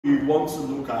We want to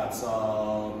look at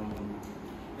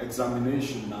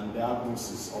examination and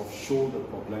diagnosis of shoulder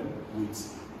problem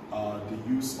with the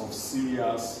use of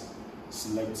Cyriax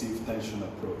selective tension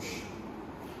approach.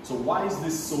 So why is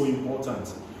this so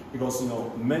important? Because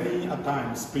many a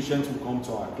times patients will come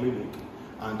to our clinic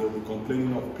and they'll be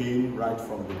complaining of pain right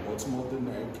from the bottom of the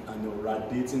neck and they're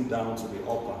radiating down to the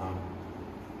upper arm.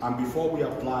 And before we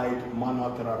applied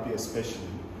manual therapy especially,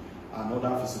 and other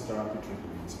physiotherapy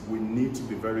treatments, we need to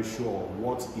be very sure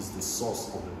what is the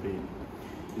source of the pain.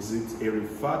 Is it a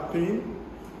referred pain?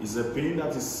 Is it a pain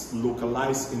that is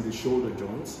localized in the shoulder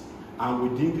joints? And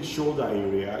within the shoulder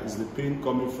area, is the pain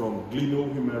coming from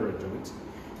glenohumeral joint?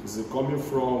 Is it coming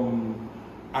from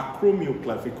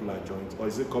acromıoclavıcular joint? Or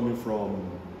is it coming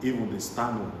from even the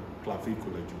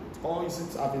sternoclavicular joint? Or is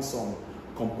it having some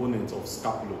component of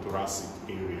scapulothoracic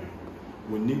area?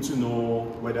 We need to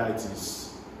know whether it is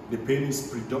the pain is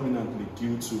predominantly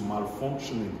due to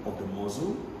malfunctioning of the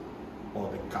muscle, or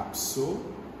the capsule,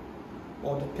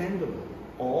 or the tendon,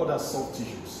 or other soft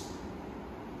tissues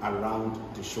around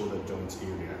the shoulder joint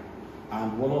area.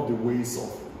 And one of the ways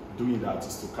of doing that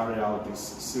is to carry out this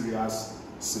Cyriax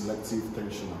selective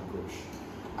tension approach.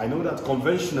 I know that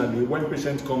conventionally, when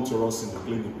patients come to us in the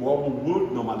clinic, what we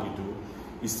would normally do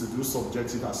is to do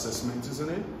subjective assessment, isn't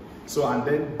it? So, and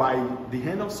then by the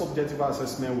end of subjective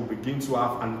assessment, we begin to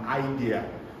have an idea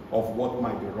of what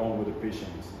might be wrong with the patient.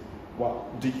 Well,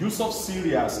 the use of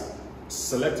Cyriax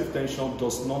selective tension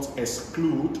does not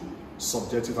exclude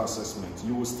subjective assessment.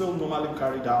 You will still normally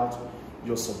carry out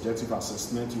your subjective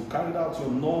assessment. You carry out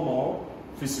your normal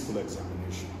physical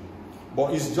examination.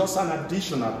 But it's just an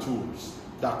additional tool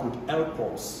that could help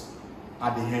us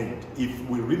at the end if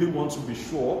we really want to be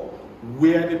sure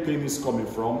where the pain is coming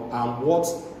from and what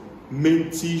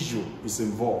main tissue is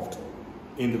involved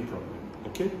in the problem.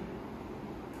 Okay?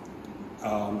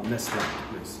 Next slide,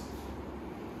 please.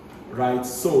 Right,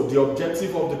 so the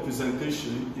objective of the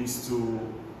presentation is to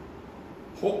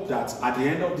hope that at the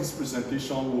end of this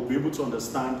presentation we'll be able to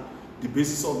understand the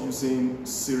basis of using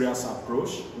Cyriax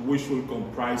approach, which will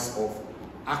comprise of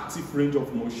active range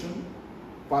of motion,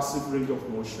 passive range of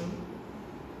motion,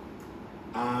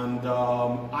 and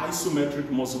isometric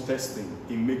muscle testing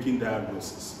in making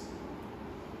diagnosis.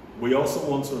 We also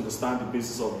want to understand the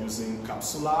basis of using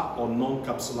capsular or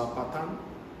non-capsular pattern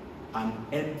and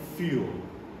end feel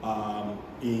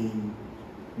in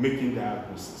making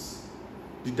diagnosis.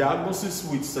 The diagnosis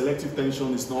with selective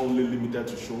tension is not only limited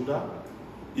to shoulder,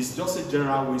 it's just a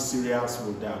general way Cyriax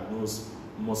will diagnose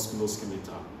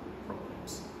musculoskeletal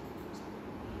problems.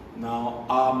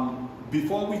 Now,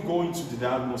 before we go into the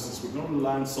diagnosis, we're going to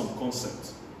learn some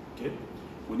concepts, okay?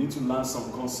 We need to learn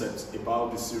some concepts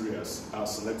about the Cyriax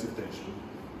selective tension.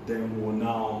 Then we'll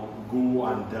now go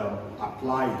and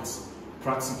apply it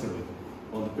practically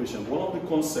on the patient. One of the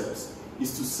concepts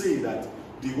is to say that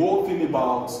the whole thing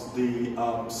about the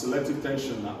selective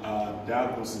tension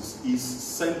diagnosis is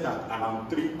centered around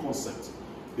three concepts.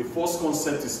 The first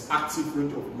concept is active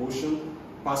range of motion,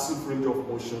 passive range of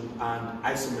motion, and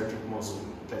isometric muscle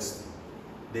testing.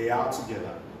 They are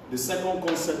together. The second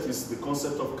concept is the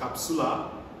concept of capsular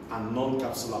and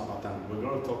non-capsular pattern. We're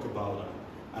going to talk about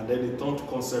that. And then the third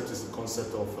concept is the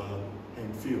concept of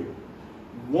end feel.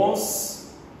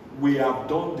 Once we have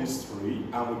done these three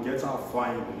and we get our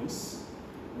findings,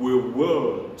 we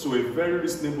will, to a very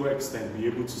reasonable extent, be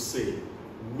able to say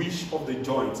which of the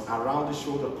joints around the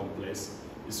shoulder complex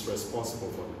is responsible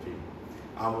for the pain.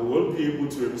 And we will be able,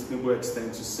 to a reasonable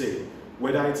extent, to say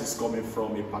whether it is coming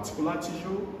from a particular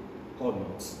tissue or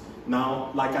not.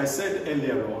 Now, like I said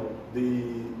earlier on,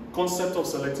 the concept of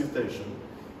selective tension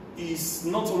is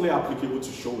not only applicable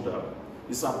to shoulder,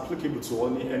 it's applicable to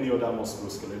any other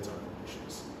musculoskeletal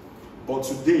conditions. But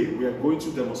today, we are going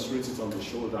to demonstrate it on the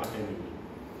shoulder anyway.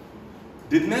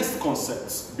 The next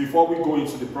concept, before we go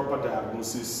into the proper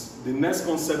diagnosis, the next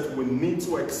concept we need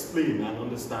to explain and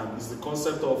understand is the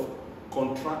concept of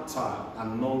contractile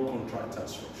and non-contractile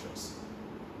structures,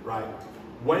 right?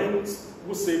 When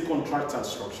we say contractile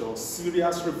structure,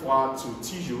 Cyriax refers to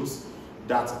tissues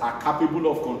that are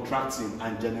capable of contracting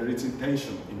and generating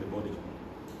tension in the body,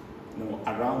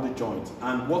 around the joint.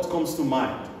 And what comes to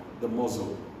mind? The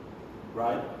muscle,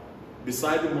 right?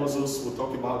 Beside the muscles, we'll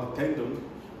talk about the tendon,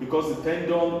 because the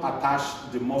tendon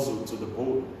attaches the muscle to the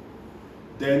bone.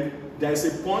 Then there is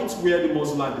a point where the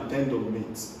muscle and the tendon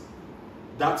meet.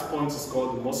 That point is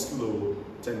called the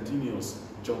musculo-tendinous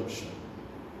junction.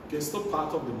 Okay, it's still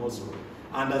part of the muscle.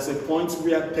 And there's a point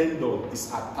where tendon is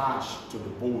attached to the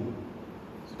bone.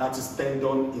 That is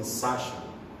tendon insertion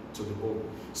to the bone.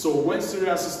 So when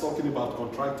Cyriax is talking about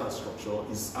contractile structure,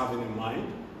 he's having in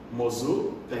mind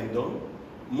muscle, tendon,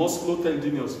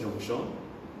 musculotendinous junction,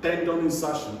 tendon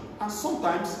insertion, and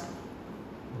sometimes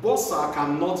bursa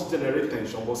cannot generate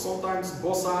tension, but sometimes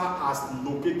bursa has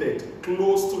located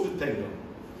close to the tendon.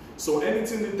 So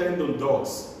anything the tendon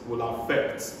does will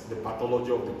affect the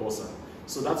pathology of the bursa.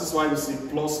 So that is why you see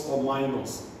plus or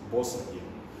minus bursa here.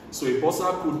 So a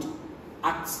bursa could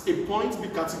at a point be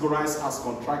categorized as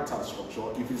contractile structure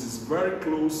if it is very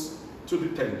close to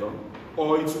the tendon,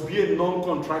 or it will be a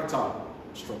non-contractile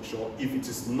structure if it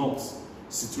is not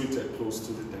situated close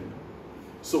to the tendon.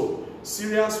 So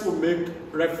Cyrıax will make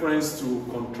reference to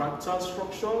contractile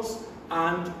structures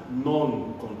and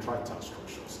non-contractile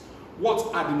structures.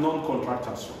 What are the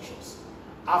non-contractile structures?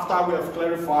 After we have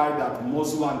clarified that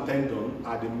muscle and tendon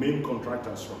are the main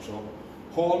contractile structure,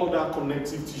 all other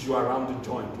connective tissue around the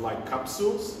joint, like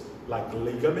capsules, like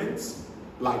ligaments,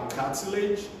 like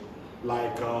cartilage,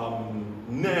 like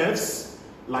nerves,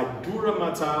 like dura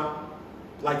mater,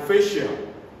 like fascia,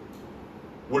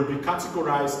 will be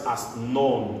categorized as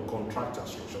non-contractile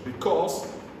structure because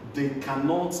they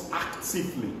cannot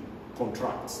actively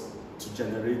contract to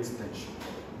generate tension.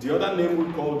 The other name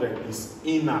we call them is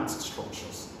inert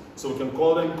structures. So we can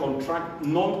call them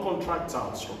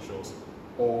non-contractile structures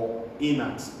or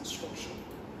inert structure.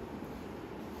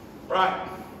 Right.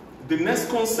 The next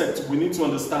concept we need to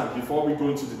understand before we go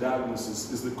into the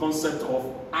diagnosis is the concept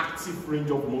of active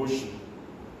range of motion.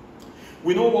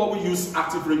 We know what we use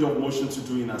active range of motion to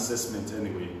do in assessment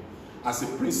anyway. As a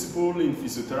principle in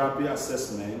physiotherapy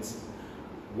assessment,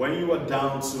 when you are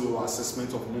down to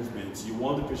assessment of movement, you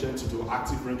want the patient to do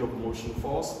active range of motion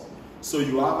first, so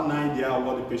you have an idea of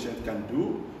what the patient can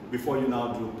do before you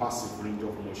now do passive range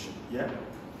of motion. Yeah?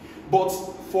 But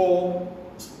for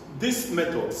this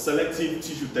method, selective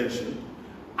tissue tension,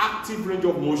 active range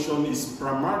of motion is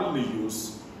primarily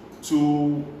used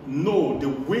to know the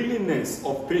willingness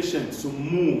of patients to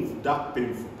move that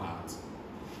painful part.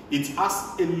 It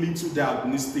has a little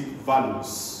diagnostic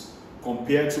values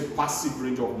compared to passive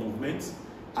range of movement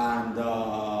and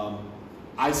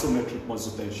isometric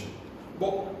muscle tension.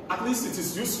 But at least it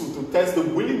is useful to test the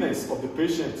willingness of the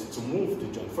patient to move the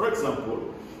joint. For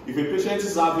example, if a patient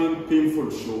is having painful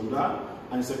shoulder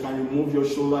and you say, can you move your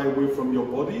shoulder away from your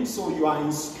body? So you are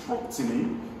instructing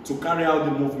him to carry out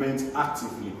the movement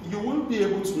actively. You will be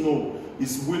able to know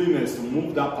his willingness to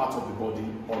move that part of the body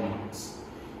or not.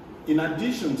 In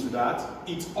addition to that,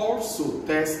 it also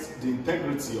tests the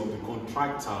integrity of the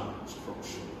contractile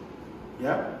structure.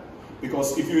 Yeah?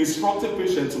 Because if you instruct a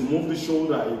patient to move the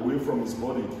shoulder away from his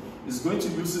body, he's going to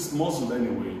use his muscle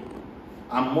anyway.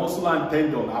 And muscle and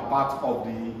tendon are part of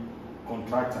the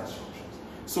contractile structures.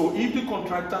 So if the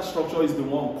contractile structure is the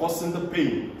one causing the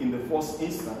pain in the first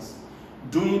instance,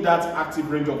 doing that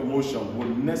active range of motion will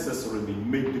necessarily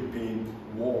make the pain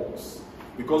worse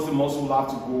because the muscle will have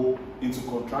to go into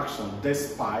contraction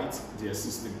despite the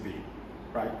existing pain,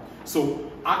 right?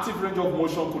 So active range of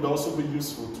motion could also be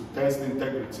useful to test the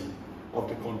integrity of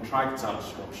the contractile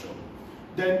structure.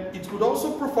 Then it could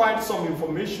also provide some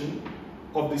information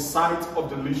of the site of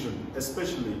the lesion,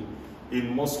 especially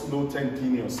in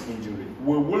musculotendinous injury.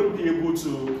 We will be able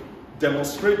to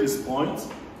demonstrate this point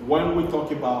when we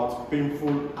talk about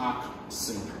painful arc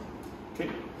syndrome. Okay?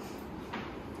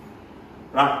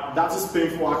 Right, that is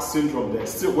painful arc syndrome there.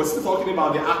 We're still talking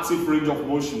about the active range of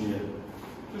motion here.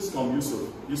 Please come,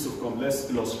 Yusuf, come, let's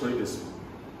illustrate this one.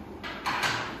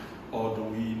 Or do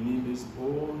we need this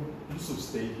bone? Yusuf,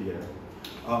 stay here.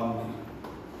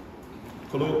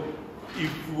 Kolo,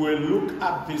 if we look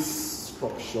at this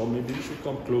structure, maybe you should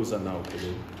come closer now,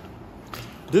 Kolo.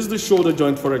 This is the shoulder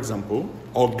joint, for example,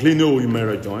 or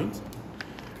glenohumeral joint.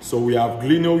 So we have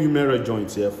glenohumeral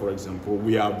joint here, for example.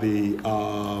 We have the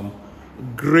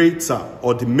greater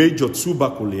or the major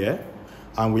tubercle here,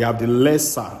 and we have the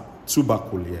lesser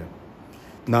tubercle here.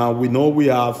 Now we know we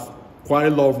have quite a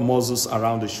lot of muscles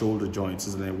around the shoulder joints,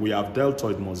 isn't it? We have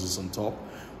deltoid muscles on top,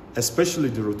 especially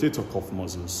the rotator cuff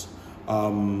muscles.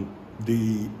 All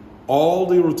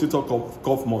the rotator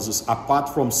cuff muscles, apart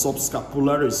from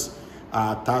subscapularis,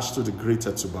 are attached to the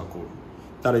greater tubercle.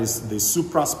 That is the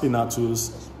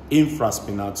supraspinatus,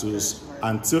 infraspinatus,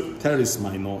 and teres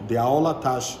minor. They are all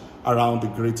attached around the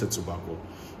greater tubercle.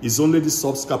 It's only the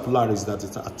subscapularis that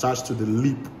is attached to the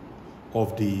lip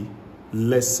of the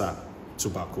lesser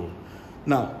tubercle.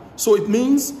 Now, so it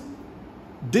means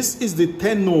this is the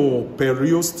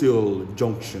tenoperiosteal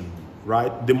junction,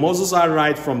 right? The muscles are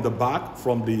right from the back,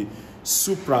 from the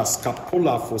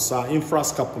suprascapular fossa,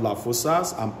 infrascapular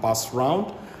fossas, and pass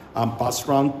round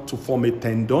to form a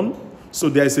tendon. So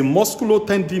there is a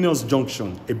musculotendinous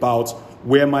junction about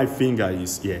where my finger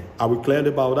is here. Are we clear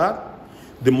about that?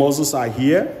 The muscles are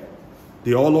here,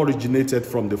 They all originated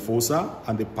from the fossa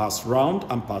and they pass round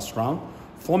and pass round,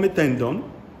 form a tendon.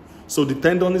 So the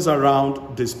tendon is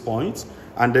around this point,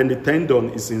 and then the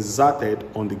tendon is inserted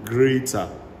on the greater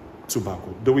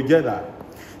tubercle. Do we get that?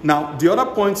 Now, the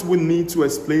other point we need to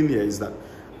explain here is that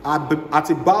at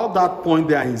about that point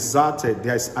they are inserted,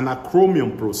 there is an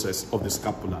acromial process of the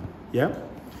scapula, yeah?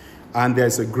 And there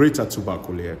is a greater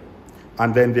tubercle here.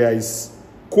 And then there is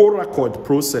coracoid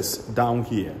process down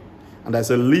here. And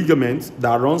there's a ligament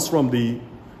that runs from the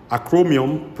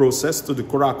acromial process to the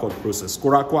coracoid process,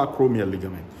 coracoacromial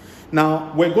ligament.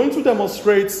 Now, we're going to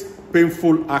demonstrate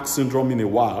painful axe syndrome in a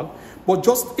while, but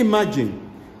just imagine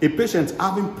a patient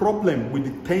having problem with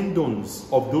the tendons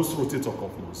of those rotator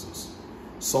cuff muscles,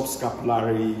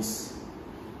 subscapularis,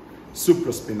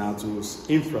 supraspinatus,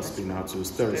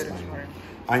 infraspinatus, terespinal.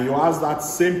 And you ask that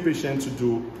same patient to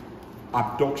do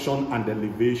abduction and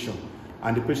elevation,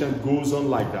 and the patient goes on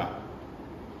like that,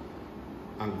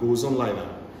 and goes on like that.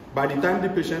 By the time the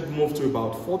patient moves to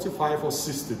about 45 or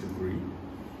 60 degrees,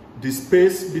 the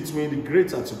space between the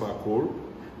greater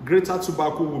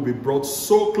tubercle will be brought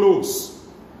so close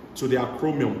to the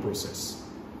acromial process.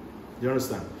 You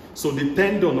understand? So the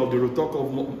tendon of the rotator cuff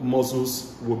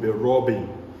muscles will be rubbing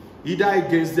either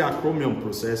against the acromial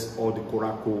process or the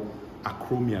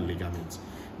coracoacromial ligament.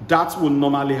 That will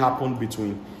normally happen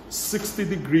between 60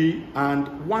 degrees and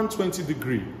 120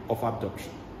 degrees of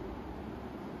abduction.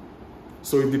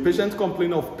 So if the patient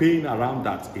complains of pain around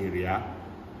that area,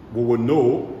 we will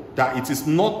know that it is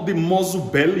not the muscle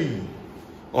belly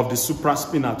of the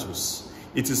supraspinatus.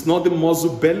 It is not the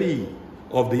muscle belly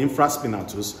of the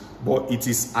infraspinatus, but it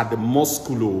is at the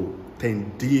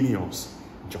musculotendinous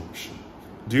junction.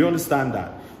 Do you understand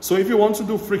that? So if you want to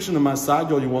do frictional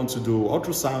massage or you want to do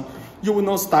ultrasound, you will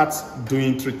not start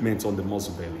doing treatment on the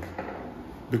muscle belly.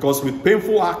 Because with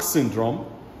painful axe syndrome,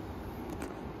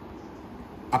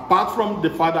 apart from the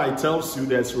fact that it tells you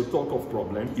there's rotator cuff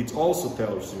problem, it also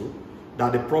tells you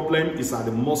that the problem is at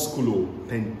the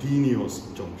musculotendinous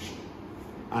junction.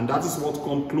 And that is what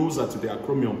comes closer to the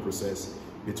acromial process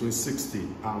between 60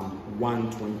 and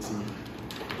 120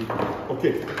 degrees.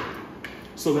 Okay,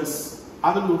 so let's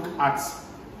have a look at,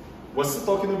 we're still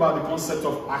talking about the concept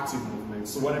of active movement.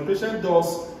 So when a patient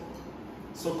does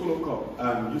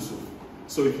Yusuf,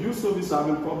 so if Yusuf is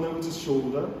having problem with his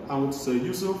shoulder, I would say,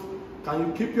 Yusuf, can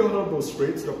you keep your elbow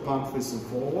straight, your palm facing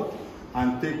forward,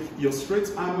 and take your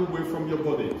straight arm away from your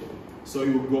body? So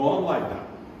you will go on like that,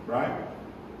 right?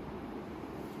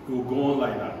 You will go on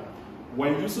like that.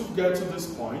 When Yusuf gets to this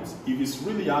point, if he's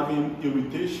really having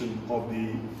irritation of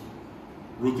the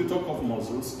rotator cuff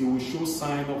muscles, it will show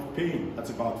sign of pain at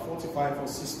about 45 or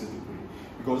 60 degrees.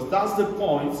 Because that's the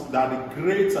point that the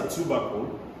greater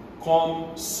tubercle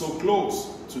comes so close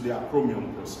to the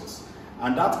acromial process.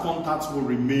 And that contact will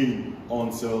remain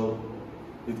until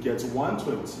it gets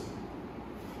 120.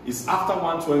 It's after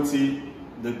 120,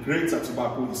 the greater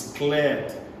tubercle is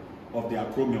cleared of the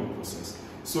acromial process.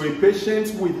 So a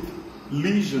patient with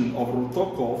lesion of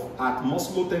rotator cuff at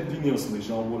musculotendinous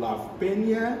lesion will have pain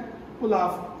here,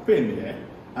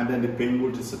 and then the pain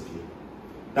will disappear.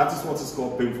 That is what is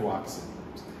called painful axe syndrome.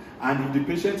 And if the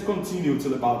patient continues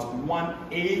till about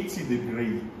 180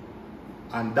 degrees,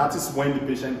 and that is when the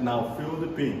patient now feels the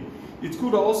pain, it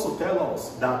could also tell us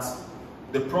that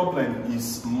the problem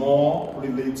is more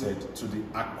related to the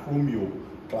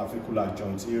acromioclavicular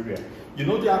joint area. You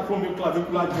know the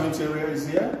acromioclavicular joint area is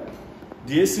here?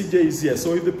 The ACJ is here.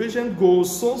 So if the patient goes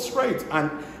so straight, and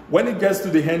when it gets to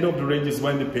the end of the range is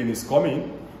when the pain is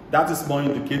coming, that is more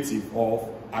indicative of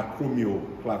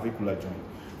acromioclavicular joint.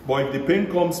 But if the pain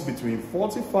comes between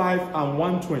 45 and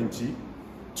 120,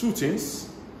 two things.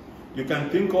 You can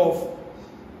think of,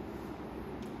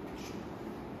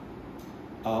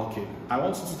 okay, I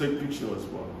want you to take a picture as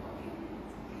well.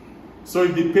 So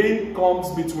if the pain comes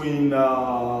between,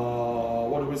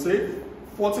 what do we say,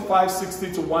 45,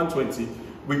 60 to 120,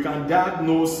 we can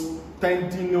diagnose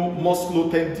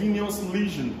musculotendinous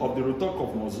lesion of the rotator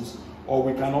cuff muscles, or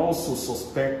we can also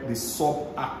suspect the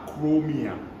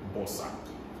subacromial bursa.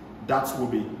 That will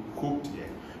be hooked here.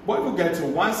 But if we get to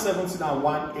 170 and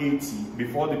 180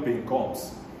 before the pain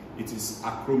comes, it is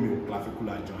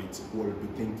acromioclavicular joint. We'll be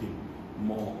thinking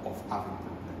more of having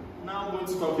problem. Now I'm going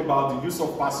to talk about the use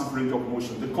of passive range of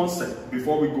motion, the concept,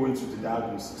 before we go into the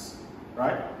diagnosis,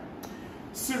 right?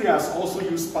 Cyrıax also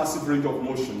used passive range of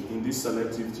motion in this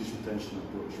selective tissue tension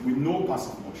approach. We know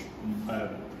passive motion,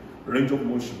 range of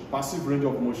motion. Passive range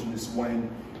of motion is when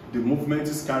the movement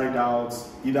is carried out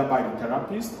either by the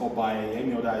therapist or by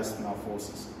any other external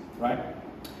forces, right?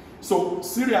 So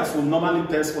Cyrıax will normally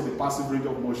test for the passive range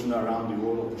of motion around the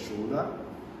whole of the shoulder,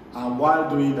 And while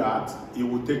doing that, he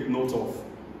will take note of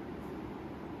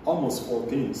almost 4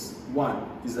 things. 1,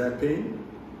 is there pain?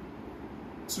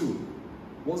 2,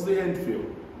 what's the end feel?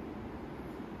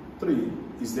 3,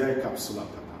 is there a capsular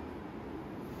pattern?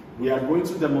 We are going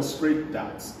to demonstrate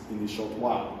that in a short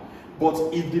while.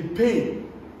 But if the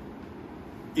pain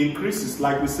increases,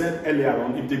 like we said earlier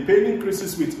on, if the pain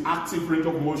increases with active range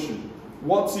of motion,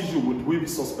 what tissue would we be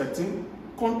suspecting?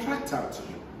 Contractile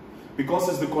tissue. Because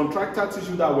it's the contractile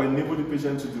tissue that will enable the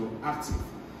patient to do active.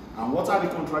 And what are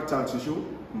the contractile tissue?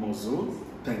 Muscle,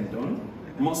 tendon,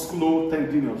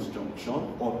 musculo-tendinous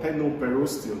junction, or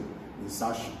tenoperosteial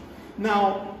insertion.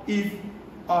 Now, if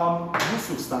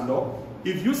Yusuf stand up,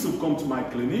 if Yusuf come to my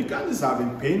clinic and is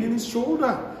having pain in his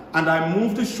shoulder, and I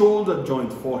move the shoulder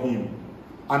joint for him,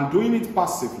 I'm doing it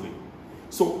passively.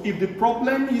 So if the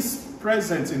problem is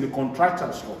present in the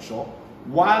contractile structure,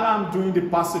 while I'm doing the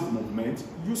passive movement,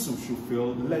 Yusuf should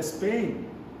feel less pain.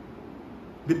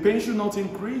 The pain should not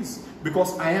increase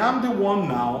because I am the one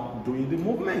now doing the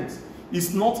movement.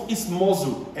 It's not his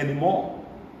muscle anymore.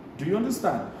 Do you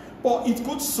understand? But it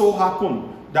could so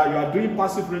happen that you are doing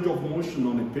passive range of motion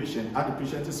on a patient and the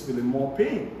patient is feeling more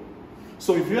pain.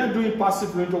 So if you are doing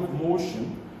passive range of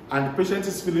motion and the patient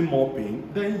is feeling more pain,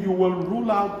 then you will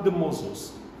rule out the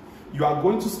muscles. You are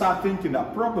going to start thinking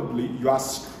that probably you are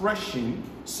stretching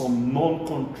some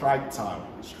non-contractile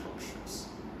structures.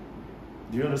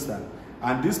 Do you understand?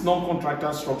 And these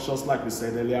non-contractile structures, like we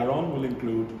said earlier on, will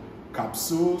include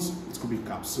capsules. It could be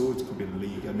capsule, it could be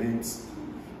ligaments,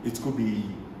 it could be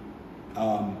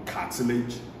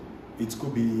cartilage, it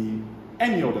could be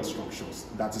any other structures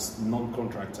that is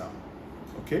non-contractile.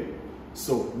 Okay?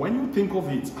 So when you think of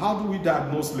it, how do we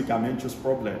diagnose ligamentous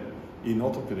problem in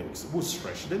orthopedics? We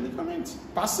stretch the ligament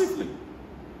passively.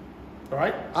 All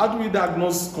right? How do we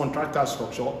diagnose contractile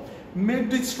structure? Make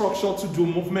the structure to do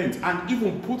movement and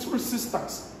even put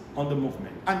resistance on the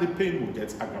movement, and the pain will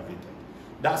get aggravated.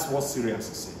 That's what Cyrıax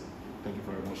is saying. Thank you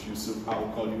very much, Yusuf. I will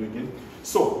call you again.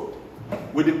 So,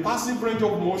 with the passive range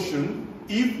of motion,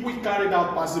 if we carried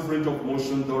out passive range of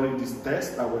motion during this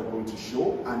test that we're going to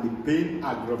show and the pain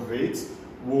aggravates,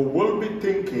 we will be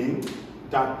thinking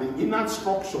that the inner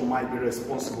structure might be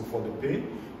responsible for the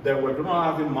pain. Then we're going to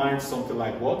have in mind something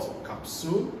like what?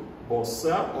 Capsule,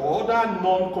 bursa, or other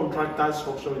non-contractile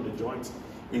structure in the joint,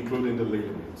 including the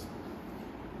ligament.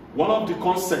 One of the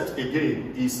concepts,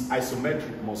 again, is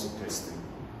isometric muscle testing.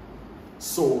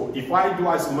 So if I do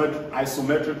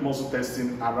isometric muscle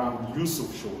testing around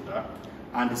Yusuf's shoulder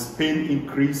and his pain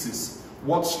increases,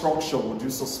 what structure would you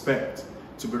suspect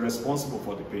to be responsible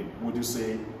for the pain? Would you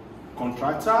say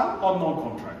contractile or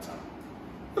non-contractile?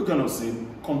 You're going to say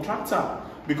contractile,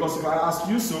 because if I ask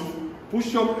Yusuf,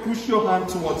 push your hand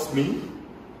towards me,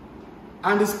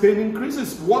 and his pain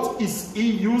increases, what is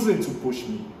he using to push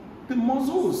me? The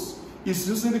muscles. He's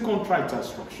using the contractile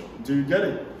structure. Do you get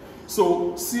it?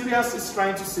 So Cyrıax is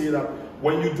trying to say that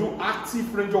when you do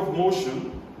active range of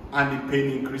motion and the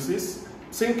pain increases,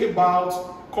 think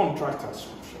about contractile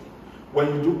structure.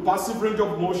 When you do passive range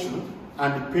of motion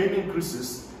and the pain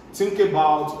increases, think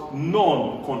about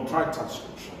non-contractile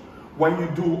structure. When you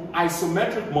do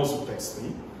isometric muscle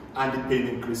testing and the pain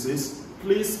increases,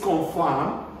 please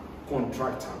confirm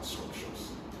contractile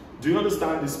structures. Do you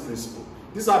understand this principle?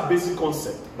 These are basic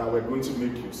concepts that we're going to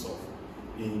make use of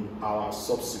in our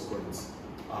subsequent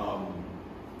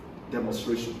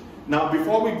demonstration. Now,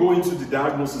 before we go into the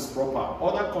diagnosis proper,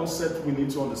 other concept we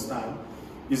need to understand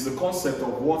is the concept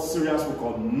of what Cyrıax will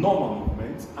call normal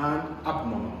movement and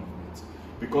abnormal movement,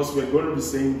 because we're going to be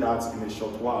saying that in a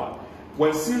short while.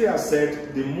 When Cyrıax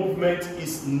said the movement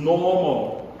is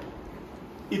normal,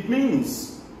 it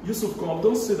means, Yusuf, come,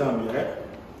 don't sit down here.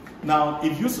 Now,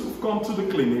 if Yusuf come to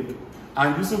the clinic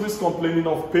and Yusuf is complaining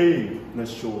of pain in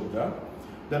his shoulder,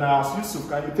 then I ask Yusuf,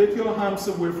 can you take your hands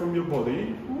away from your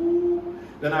body? Ooh.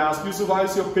 Then I ask Yusuf, how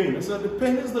is your pain? He said, the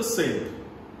pain is the same.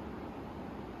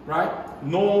 Right?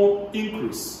 No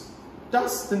increase.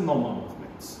 That's the normal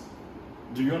movement.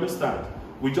 Do you understand?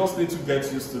 We just need to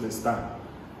get used to this time.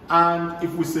 And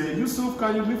if we say, Yusuf,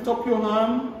 can you lift up your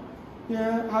hand?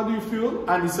 Yeah, how do you feel?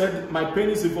 And he said, my pain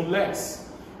is even less.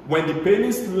 When the pain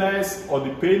is less or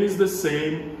the pain is the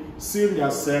same,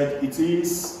 Cyrıax said it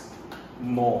is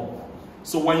normal.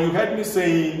 So when you heard me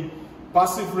saying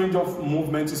passive range of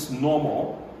movement is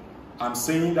normal, I'm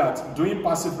saying that doing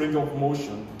passive range of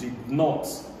motion did not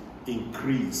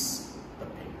increase the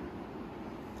pain.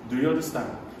 Do you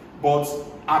understand? But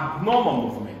abnormal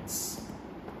movements,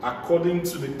 according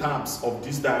to the terms of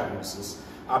this diagnosis,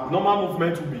 abnormal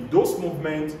movement will be those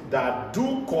movements that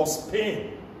do cause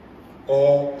pain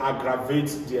or aggravate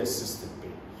the existing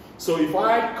pain. So if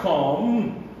I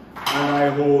come and I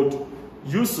hold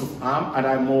Yusuf's arm, and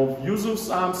I move Yusuf's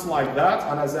arms like that,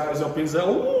 and as your pain says,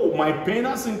 oh, my pain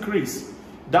has increased.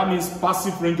 That means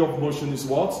passive range of motion is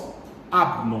what?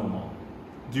 Abnormal.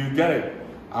 Do you get it?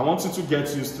 I want you to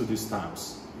get used to these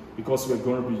terms because we're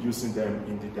going to be using them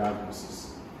in the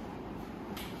diagnosis.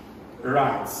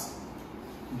 Right.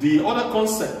 The other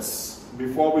concepts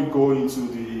before we go into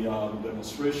the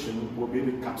demonstration will be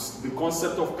the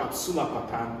concept of capsular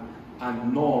pattern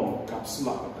and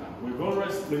non-capsular pattern. We're going to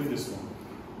explain this one.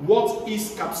 What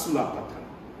is capsular pattern?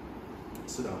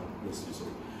 Sit down. Yes, yes,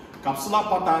 capsular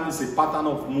pattern is a pattern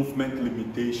of movement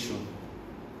limitation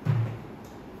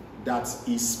that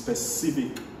is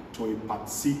specific to a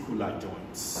particular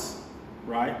joint,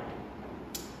 right?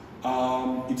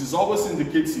 It is always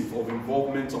indicative of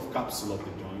involvement of capsule of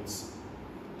the joints,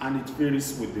 and it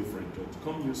varies with different joints.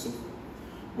 Come, Yusuf.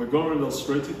 We're going to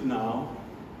illustrate it now.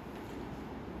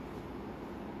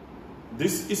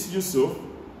 This is Yusuf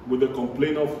with a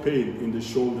complaint of pain in the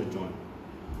shoulder joint.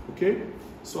 Okay?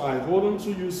 So I hold on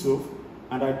to Yusuf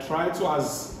and I try to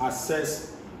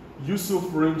assess Yusuf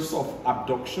range of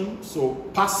abduction, so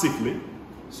passively.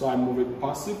 So I move it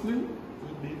passively,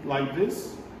 like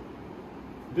this.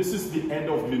 This is the end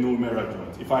of glenohumeral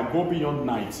joint. If I go beyond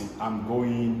 90, I'm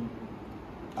doing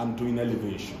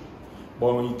elevation.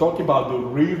 But when you talk about the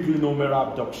real glenohumeral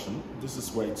abduction, this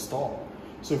is where it stops.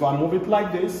 So if I move it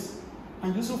like this,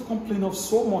 and Yusuf complain of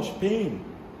so much pain,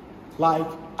 like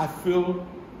I feel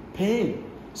pain.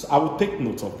 So I will take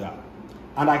note of that.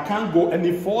 And I can't go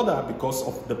any further because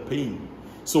of the pain.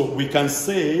 So we can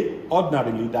say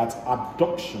ordinarily that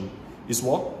abduction is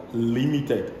what?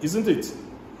 Limited, isn't it?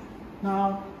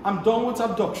 Now, I'm done with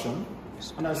abduction.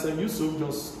 And I say, Yusuf,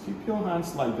 just keep your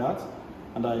hands like that.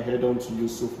 And I head on to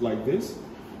Yusuf like this.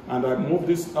 And I move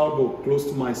this elbow close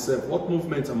to myself. What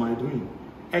movement am I doing?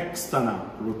 External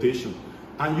rotation.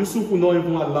 And Yusuf will not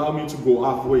even allow me to go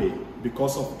halfway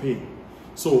because of pain.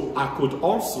 So I could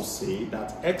also say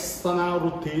that external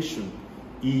rotation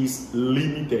is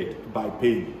limited by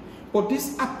pain. But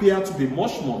this appears to be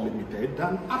much more limited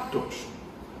than abduction.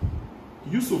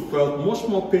 Yusuf felt much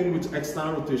more pain with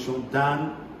external rotation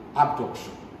than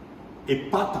abduction. A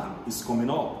pattern is coming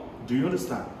up. Do you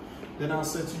understand? Then I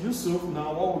said to Yusuf,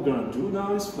 now what we're going to do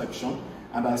now is flexion.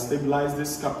 And I stabilize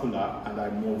this scapula and I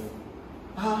move.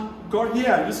 Got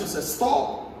here. Yusuf said,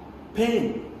 stop.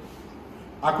 Pain.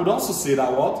 I could also say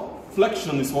that what?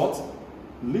 Flexion is what?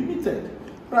 Limited.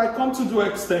 But I come to do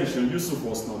extension. Yusuf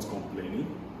was not complaining.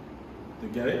 You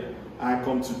get it? I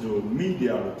come to do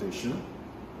medial rotation.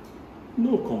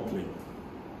 No complaint.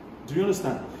 Do you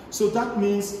understand? So that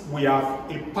means we have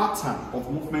a pattern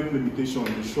of movement limitation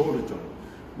in the shoulder joint.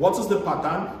 What is the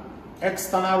pattern?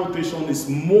 External rotation is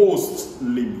most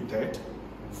limited,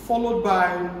 followed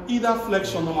by either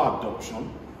flexion or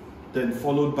abduction, then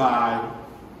followed by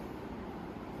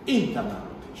internal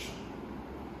rotation.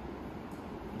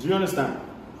 Do you understand?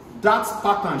 That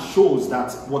pattern shows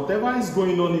that whatever is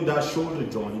going on in that shoulder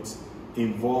joint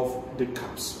involves the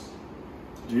capsule.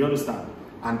 Do you understand?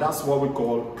 And that's what we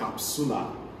call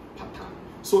capsular pattern.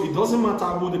 So it doesn't matter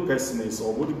who the person is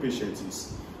or who the patient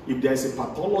is. If there's a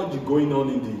pathology going on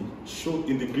in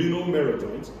the glenohumeral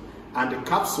joint and the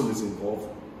capsule is involved,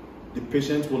 the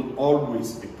patient will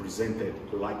always be presented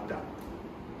like that.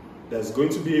 There's going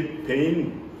to be a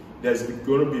pain. There's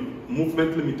going to be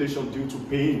movement limitation due to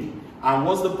pain. And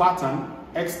what's the pattern?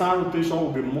 External rotation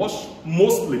will be most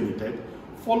limited,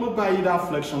 followed by either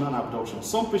flexion and abduction.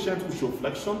 Some patients will show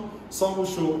flexion, some will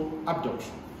show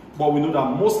abduction. But we know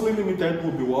that mostly limited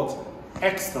will be what?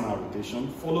 External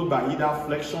rotation, followed by either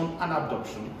flexion and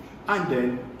abduction, and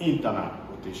then internal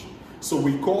rotation. So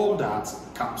we call that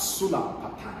capsular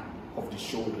pattern of the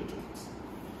shoulder joint.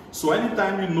 So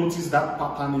anytime you notice that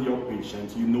pattern in your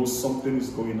patient, you know something is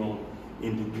going on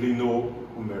in the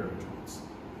glenohumeral joint.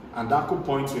 And that could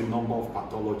point to a number of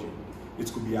pathology.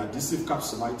 It could be adhesive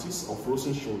capsulitis or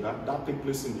frozen shoulder that takes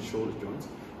place in the shoulder joint.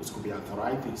 It could be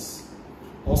arthritis,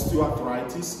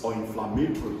 osteoarthritis, or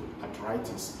inflammatory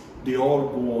arthritis. They all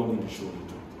go on in the shoulder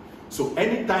joint. So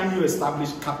anytime you establish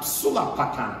capsular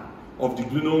pattern of the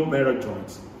glenohumeral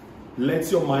joint,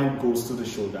 let your mind goes to the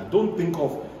shoulder. Don't think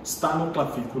of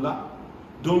sternoclavicular.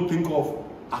 Don't think of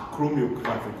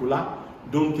acromıoclavıcular.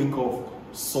 Don't think of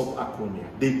subacromial.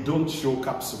 They don't show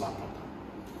capsular pattern.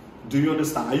 Do you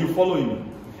understand? Are you following me?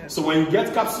 Yes. So when you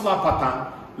get capsular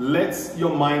pattern, let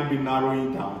your mind be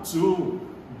narrowing down to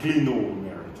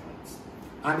glenohumeral joint.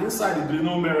 And inside the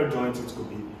glenohumeral joint, it could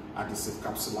be adhesive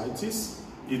capsulitis.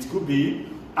 It could be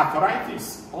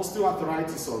arthritis,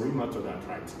 osteoarthritis, or rheumatoid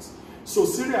arthritis. So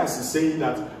Cyrıax is saying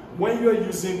that when you are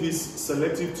using this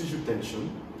selective tissue tension,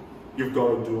 You've got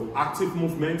to do active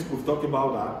movement. We've talked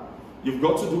about that. You've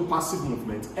got to do passive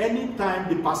movement. Anytime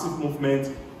the passive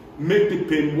movement make the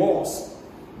pain worse,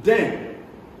 then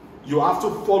you have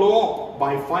to follow up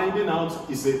by finding out,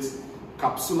 is it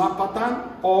capsular pattern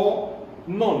or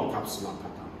non-capsular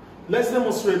pattern? Let's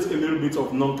demonstrate a little bit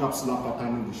of non-capsular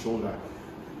pattern in the shoulder.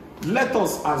 Let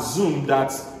us assume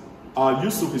that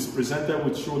Yusuf is presented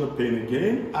with shoulder pain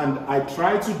again, and I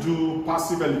try to do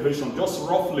passive elevation, just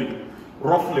roughly.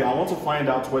 I want to find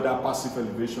out whether passive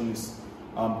elevation is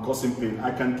causing pain. I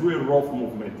can do a rough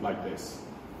movement like this.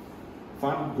 If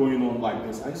I'm going on like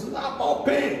this, I say, more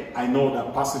pain. I know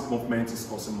that passive movement is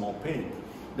causing more pain.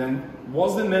 Then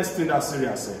what's the next thing that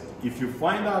Cyriax said? If you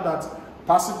find out that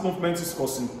passive movement is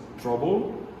causing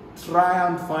trouble, try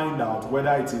and find out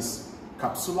whether it is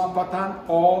capsular pattern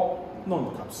or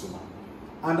non-capsular.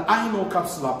 And I know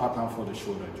capsular pattern for the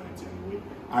shoulder joint anyway.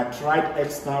 I tried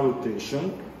external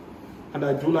rotation, and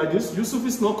I do like this. Yusuf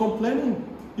is not complaining.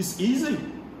 It's easy.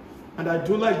 And I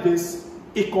do like this.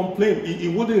 He complained. He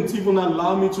wouldn't even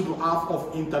allow me to do half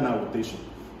of internal rotation.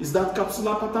 Is that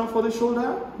capsular pattern for the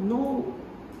shoulder? No.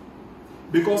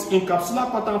 Because in capsular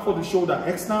pattern for the shoulder,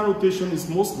 external rotation is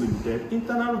most limited.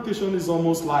 Internal rotation is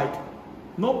almost like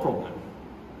no problem.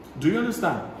 Do you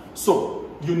understand? So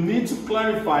you need to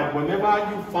clarify whenever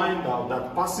you find out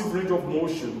that passive range of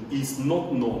motion is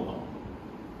not normal.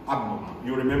 Abnormal.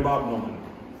 You remember abnormal.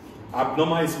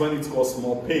 Abnormal is when it causes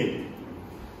more pain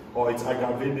or it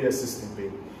aggravates the existing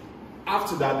pain.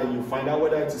 After that, then you find out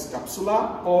whether it is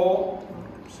capsular or...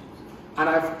 And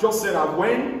I've just said that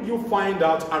when you find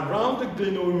out around the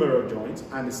glenohumeral joint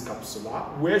and it's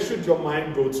capsular, where should your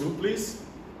mind go to, please?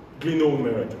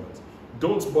 Glenohumeral joint.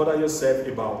 Don't bother yourself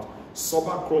about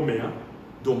subacromial.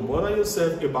 Don't bother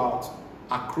yourself about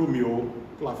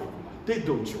acromıoclavıcular. They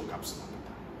don't show capsular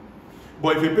pattern.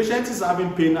 But if a patient is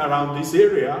having pain around this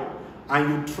area and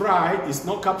you try, it's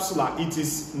not capsular, it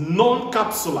is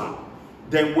non-capsular,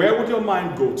 then where would your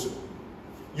mind go to?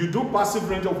 You do passive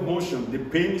range of motion, the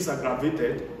pain is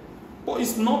aggravated, but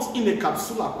it's not in a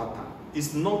capsular pattern,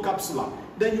 it's non-capsular.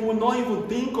 Then you will not even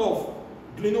think of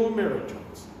glenohumeral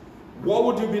joints. What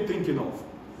would you be thinking of?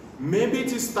 Maybe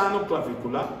it is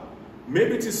sternoclavicular,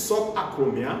 maybe it is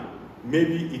subacromial,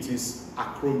 maybe it is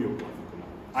acromıoclavicular.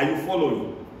 Are you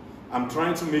following? I'm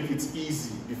trying to make it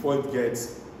easy before it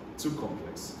gets too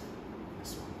complex.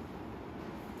 This one.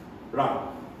 Right.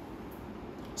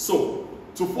 So,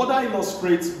 to further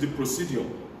illustrate the procedure,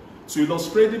 to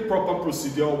illustrate the proper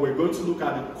procedure, we're going to look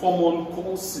at the common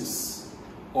causes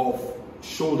of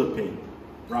shoulder pain,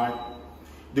 right?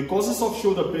 The causes of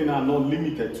shoulder pain are not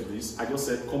limited to this. I just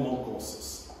said common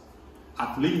causes.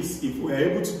 At least if we're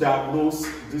able to diagnose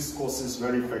these causes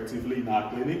very effectively in our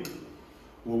clinic,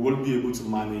 we will be able to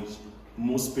manage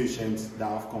most patients that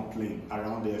have complained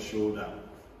around their shoulder,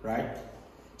 right?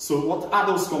 So what are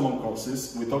those common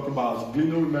causes? We talk about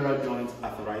glenohumeral joint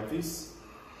arthritis,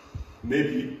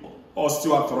 maybe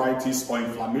osteoarthritis or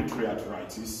inflammatory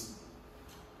arthritis,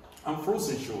 and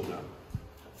frozen shoulder.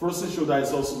 Frozen shoulder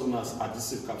is also known as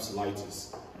adhesive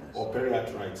capsulitis or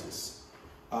periarthritis.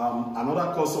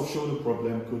 Another cause of shoulder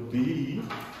problem could be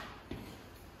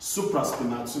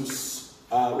supraspinatus,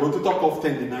 rotator cuff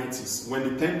tendinitis. When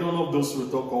the tendon of those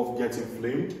rotator cuff gets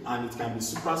inflamed, and it can be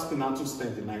supraspinatus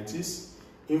tendinitis,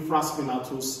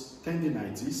 infraspinatus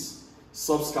tendinitis,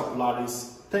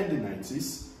 subscapularis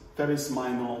tendinitis, teres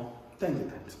minor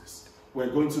tendinitis.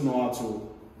 We're going to know how to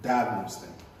diagnose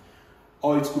them.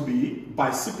 Or it could be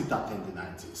bicipital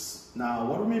tendinitis. Now,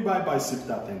 what do we mean by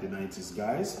bicipital tendinitis,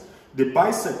 guys? The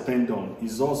bicep tendon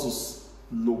is also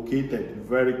located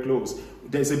very close.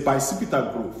 There's a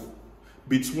bicipital groove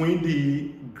between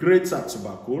the greater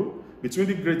tubercle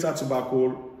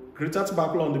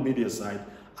on the medial side,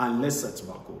 and lesser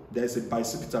tubercle. There's a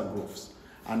bicipital groove,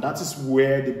 and that is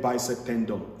where the bicep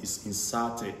tendon is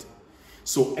inserted.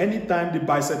 So anytime the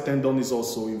bicep tendon is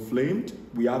also inflamed,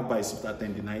 we have bicipital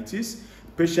tendinitis.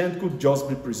 Patient could just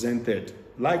be presented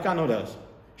like another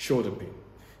shoulder pain.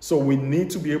 So we need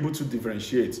to be able to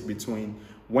differentiate between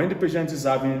when the patient is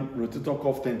having rotator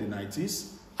cuff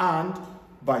tendinitis and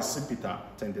bicipital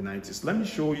tendinitis. Let me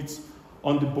show it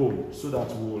on the bone so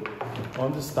that we'll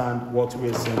understand what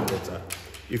we're saying better.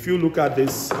 If you look at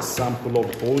this sample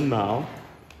of bone now,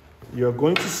 you're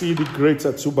going to see the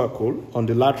greater tubercle on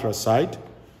the lateral side,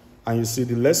 and you see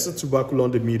the lesser tubercle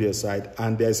on the medial side,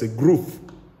 and there's a groove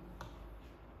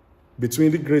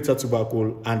between the greater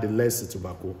tubercle and the lesser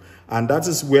tubercle. And that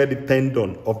is where the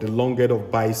tendon of the long head of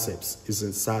biceps is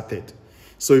inserted.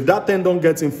 So if that tendon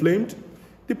gets inflamed,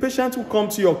 the patient will come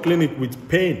to your clinic with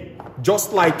pain,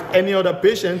 just like any other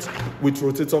patient with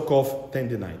rotator cuff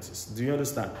tendinitis. Do you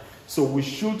understand? So we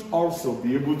should also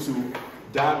be able to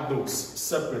diagnose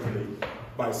separately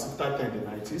by simple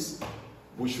tendinitis.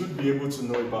 We should be able to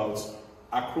know about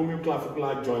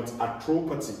acromıoclavıcular joint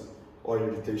arthropathy or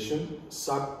irritation,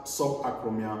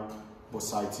 subacromial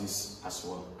bursitis as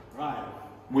well. Right.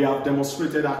 We have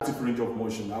demonstrated active range of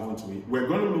motion, haven't we? We're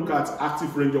going to look at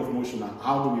active range of motion and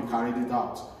how do we carry it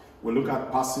out. We look at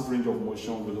passive range of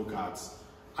motion, we look at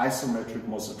isometric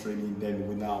muscle training, then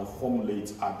we now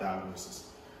formulate our diagnosis.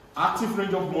 Active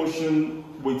range of motion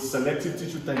with selective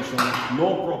tissue tension,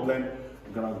 no problem.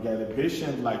 We're going to get a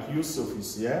patient like Yusuf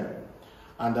is here,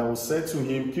 and I will say to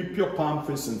him, keep your palm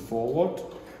facing forward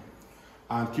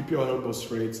and keep your elbows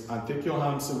straight and take your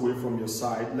hands away from your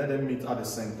side. Let them meet at the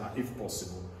center if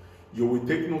possible. You will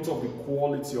take note of the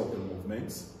quality of the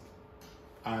movements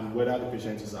and whether the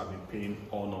patient is having pain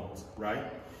or not, right?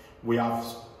 We have,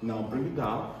 now bring it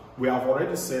down. We have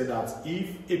already said that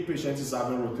if a patient is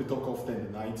having rotator cuff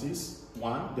tendinitis,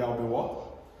 one, there will be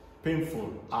what?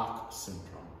 Painful arc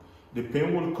syndrome. The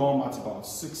pain will come at about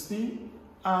 60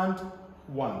 and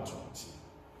 120.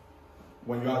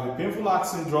 When you have a painful arc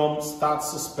syndrome, start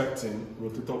suspecting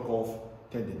rotator cuff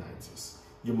tendinitis.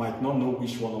 You might not know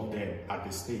which one of them at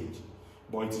this stage,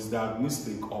 but it is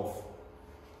diagnostic of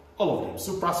all of them.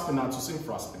 Supraspinatus,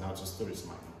 infraspinatus, teres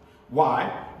minor.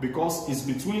 Why? Because it's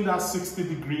between that 60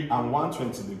 degree and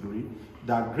 120 degree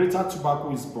that greater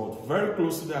tubercle is brought very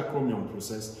close to the acromial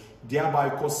process, thereby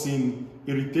causing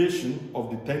irritation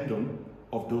of the tendon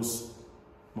of those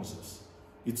muscles.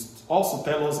 It also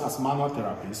tells us as manual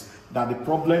therapists that the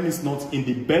problem is not in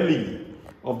the belly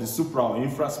of the supra or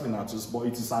infraspinatus, but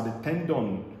it is at the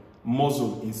tendon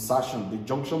muscle insertion, the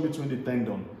junction between the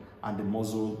tendon and the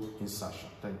muscle insertion.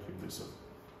 Thank you, Lisa.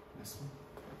 Next one.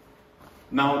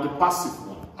 Now the passive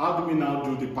one. How do we now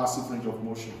do the passive range of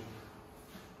motion?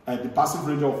 The passive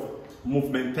range of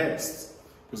movement test.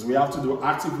 Because we have to do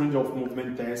active range of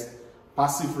movement test,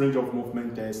 passive range of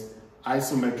movement test,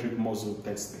 isometric muscle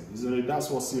testing. That's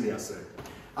what Cyrıax said.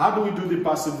 How do we do the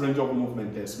passive range of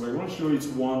movement test? We're going to show it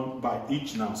one by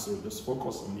each now, so just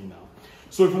focus on me now.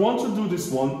 So if you want to do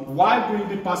this one, while doing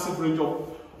the passive range of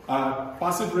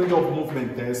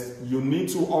movement test, you need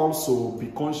to also be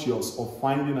conscious of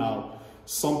finding out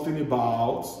something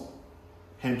about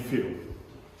hand feel,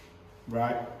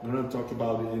 right? We're going to talk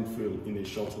about the hand feel in a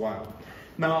short while.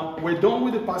 Now, we're done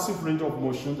with the passive range of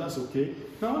motion, that's okay.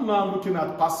 Now I'm looking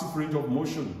at passive range of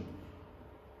motion.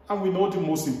 And we know the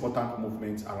most important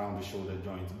movements around the shoulder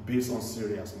joint based on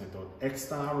Cyriax method.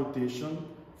 External rotation,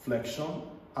 flexion,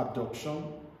 abduction,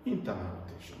 internal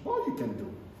rotation. What you can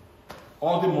do.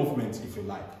 All the movements if you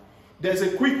like. There's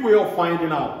a quick way of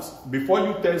finding out. Before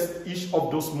you test each of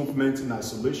those movements in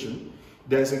isolation,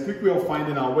 there's a quick way of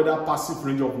finding out whether passive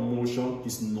range of motion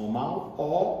is normal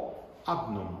or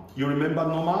abnormal. You remember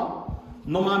normal?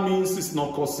 Normal means it's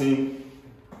not causing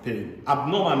pain.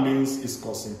 Abnormal means it's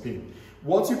causing pain.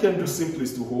 What you can do simply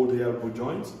is to hold the elbow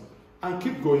joint and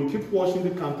keep going. Keep watching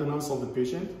the countenance of the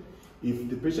patient. If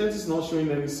the patient is not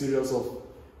showing any serious of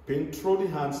pain, throw the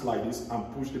hands like this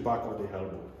and push the back of the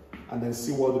elbow. And then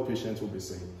see what the patient will be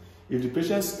saying. If the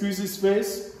patient squeezes his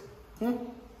face,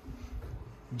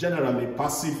 generally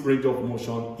passive range of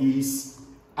motion is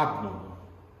abnormal.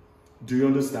 Do you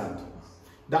understand?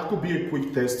 That could be a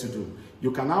quick test to do.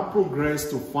 You can now progress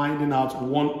to finding out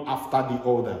one after the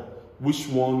other which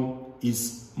one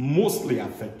is mostly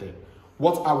affected.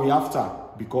 What are we after?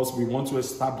 Because we want to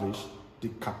establish the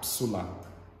capsular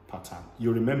pattern.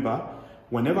 You remember,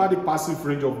 whenever the passive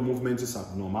range of movement is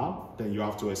abnormal, then you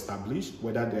have to establish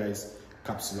whether there is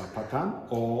capsular pattern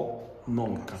or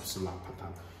non-capsular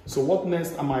pattern. So what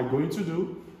next am I going to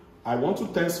do? I want to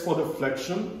test for the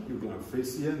flexion. You're going to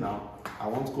face here now. I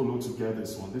want Kolo to get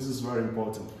this one. This is very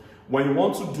important. When you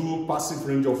want to do passive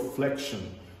range of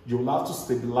flexion, you'll have to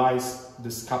stabilize the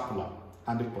scapula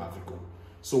and the clavicle.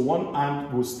 So one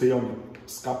hand will stay on the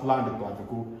scapula and the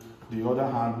clavicle. The other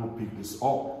hand will pick this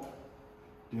up.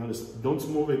 You understand? Don't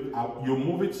move it out. You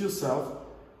move it yourself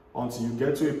until you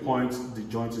get to a point the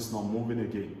joint is not moving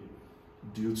again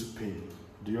due to pain.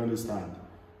 Do you understand?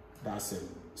 That's it.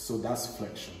 So that's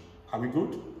flexion. Are we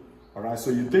good? All right.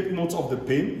 So you take note of the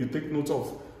pain. You take note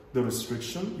of the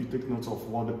restriction. You take note of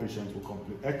what the patient will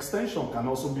complete. Extension can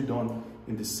also be done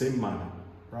in the same manner,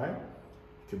 right?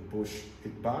 You can push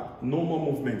it back. No more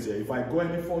movement here. If I go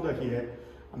any further here,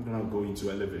 I'm going to go into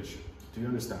elevation. Do you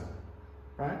understand?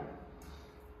 Right?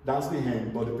 That's the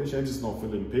hand, but the patient is not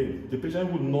feeling pain. The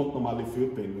patient will not normally feel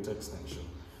pain with extension.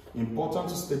 Important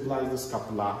to stabilize the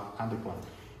scapula and the clavicle.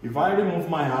 If I remove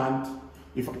my hand,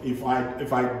 if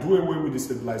I do away with the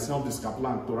stabilization of the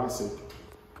scapula and thoracic,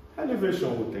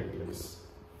 elevation will take place.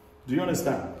 Do you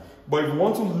understand? But if you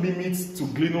want to limit to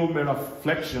glenohumeral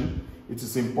flexion, it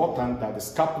is important that the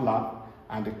scapula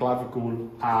and the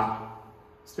clavicle are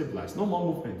stabilized. No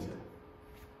more movement here.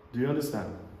 Do you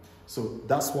understand? So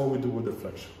that's what we do with the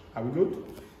flexion. Are we good?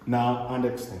 Now, and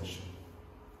extension.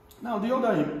 Now, the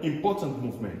other important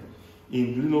movement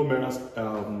in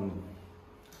glenohumeral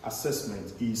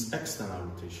assessment is external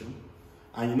rotation.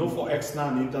 And you know, for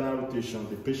external and internal rotation,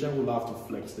 the patient will have to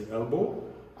flex the elbow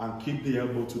and keep the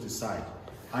elbow to the side.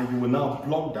 And you will now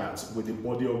block that with the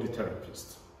body of the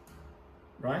therapist.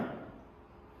 Right?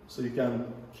 So you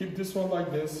can keep this one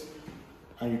like this,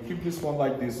 and you keep this one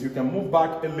like this. You can move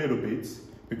back a little bit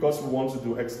because we want to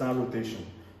do external rotation.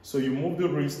 So you move the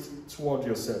wrist toward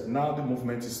yourself. Now the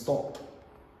movement is stopped.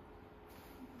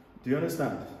 Do you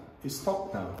understand? It's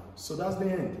stopped now. So that's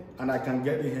the end. And I can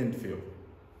get the end feel.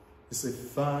 It's a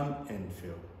firm end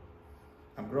feel.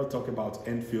 I'm going to talk about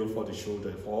end feel for the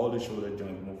shoulder, for all the shoulder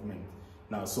joint movement.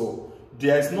 Now, so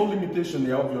there is no limitation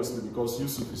here, obviously, because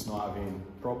Yusuf is not having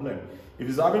a problem. If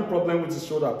he's having a problem with his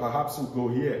shoulder, perhaps we'll go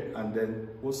here and then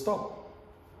we'll stop.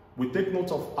 We take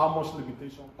note of how much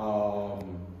limitation.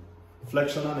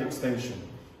 Flexion and extension.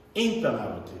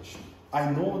 Internal rotation. I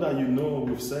know that you know,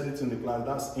 we've said it in the class,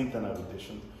 that's internal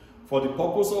rotation. For the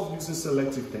purpose of using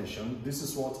selective tension, this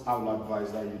is what I will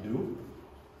advise that you do.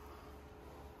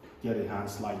 Get the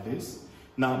hands like this.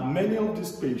 Now, many of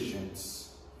these patients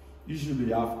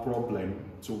usually have problem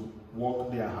to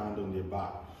walk their hand on their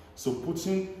back. So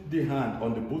putting the hand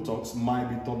on the buttocks might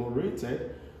be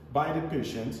tolerated by the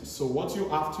patient. So what you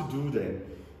have to do then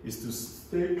is to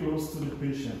stay close to the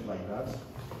patient like that.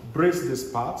 Brace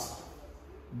this part,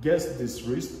 get this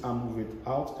wrist and move it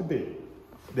out a bit.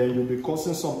 Then you'll be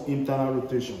causing some internal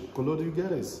rotation. Kolo, do you get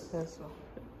this? Yes, sir.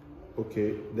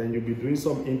 Okay, then you'll be doing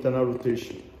some internal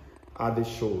rotation at the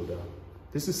shoulder.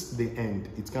 This is the end.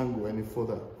 It can't go any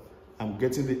further. I'm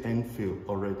getting the end feel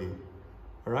already.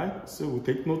 All right, so we'll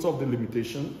take note of the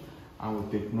limitation and we'll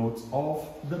take note of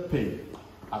the pain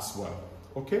as well.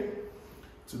 Okay,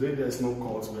 today there's no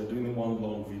calls. We're doing one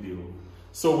long video.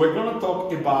 So we're going to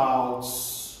talk about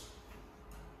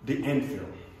the end feel.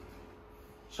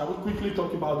 Shall we quickly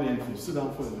talk about the end feel? Sit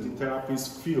down for the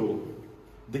therapist feel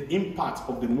the impact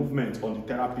of the movement on the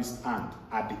therapist's hand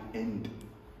at the end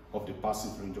of the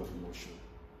passive range of motion.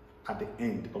 At the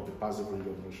end of the passive range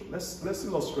of motion. Let's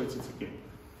illustrate it again.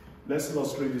 Let's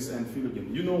illustrate this end feel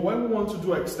again. You know, when we want to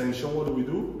do extension, what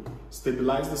do?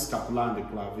 Stabilize the scapula and the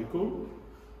clavicle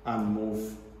and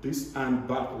move this hand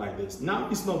back like this. Now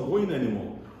it's not going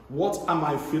anymore. What am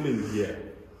I feeling here?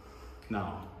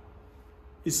 Now,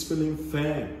 it's feeling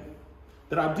firm.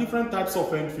 There are different types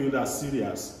of end feel that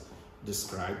Cyrıax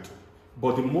described,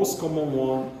 but the most common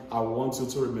one I want you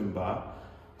to remember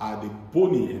are the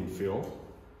bony end feel,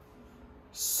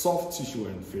 soft tissue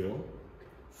end feel,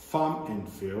 firm end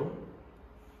feel,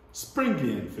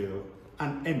 springy end feel,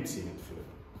 and empty end feel.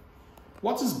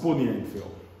 What is bony end feel?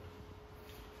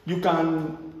 You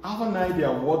can have an idea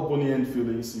of what bony end feel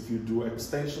is if you do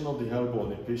extension of the elbow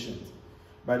on a patient.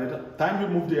 By the time you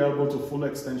move the elbow to full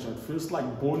extension, it feels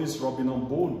like bone is rubbing on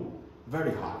bone,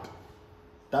 very hard.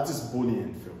 That is bony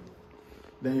end feel.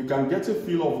 Then you can get a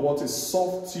feel of what is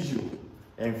soft tissue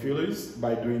end feel is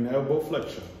by doing elbow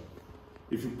flexion.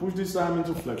 If you push this arm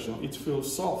into flexion, it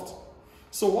feels soft.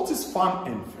 So what is firm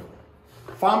end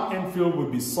feel? Firm end feel will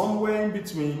be somewhere in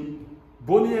between.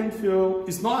 Bony end feel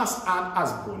is not as hard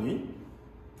as bony,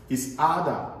 it's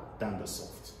harder than the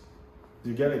soft. Do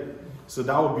you get it? So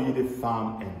that would be the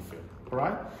firm end feel, all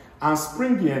right? And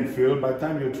springy end feel, by the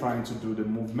time you're trying to do the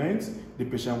movement, the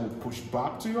patient will push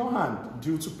back to your hand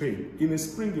due to pain in a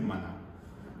springy manner.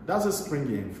 That's a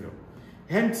springy end feel.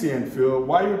 Empty end feel,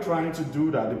 while you're trying to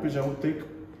do that, the patient will take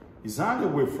his hand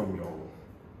away from you.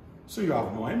 So you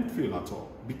have no end feel at all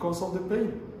because of the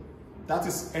pain. That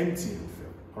is empty end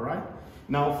feel, all right?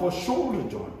 Now for shoulder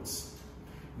joints,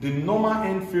 the normal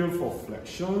end feel for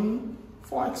flexion,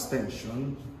 for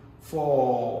extension,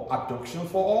 for abduction,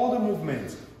 for all the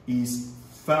movement is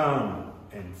firm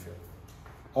end feel.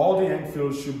 All the end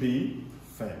feel should be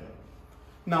firm.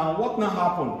 Now what now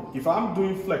happen if I'm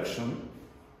doing flexion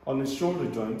on the shoulder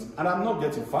joint and I'm not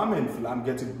getting firm end feel, I'm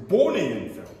getting bony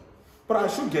end feel. But I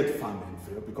should get firm end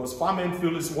feel because firm end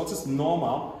feel is what is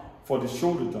normal for the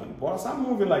shoulder joint. But as I'm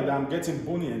moving like that, I'm getting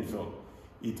bony end feel.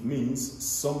 It means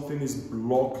something is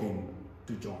blocking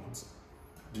the joint.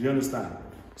 Do you understand?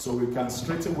 So we can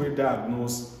straight away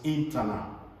diagnose internal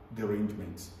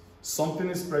derangement. Something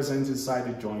is present inside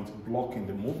the joint blocking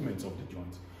the movement of the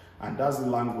joint. And that's the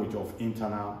language of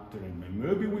internal derangement.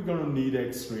 Maybe we're going to need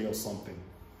X-ray or something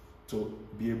to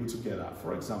be able to get that.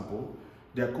 For example,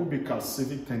 there could be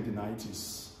calcific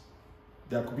tendinitis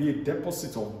there could be a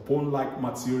deposit of bone-like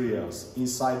materials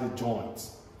inside the joint.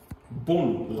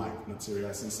 Bone-like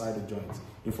materials inside the joint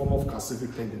in form of calcific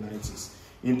tendinitis.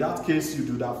 In that case, you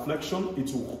do that flexion,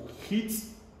 it will hit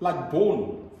like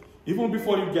bone. Even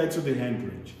before you get to the hand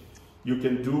range, you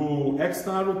can do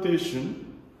external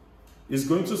rotation. It's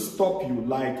going to stop you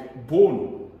like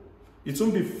bone. It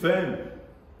won't be firm.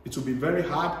 It will be very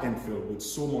hard and filled with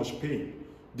so much pain.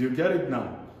 Do you get it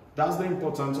now? That's the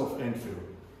importance of end-fill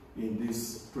in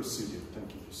this procedure.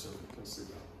 Thank you, sir. You can see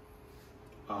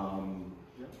that.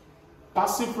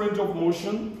 Passive range of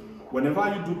motion.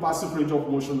 Whenever you do passive range of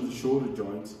motion to the shoulder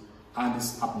joint and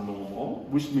it's abnormal,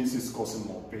 which means it's causing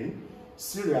more pain,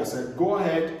 Cyrıax said, go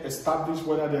ahead, establish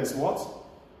whether there's what?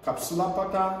 Capsular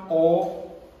pattern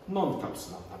or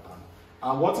non-capsular pattern.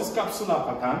 And what is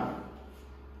capsular pattern?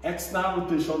 External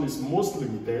rotation is most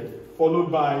limited,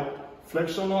 followed by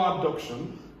flexion or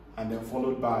abduction, and then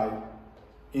followed by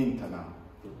internal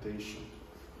rotation.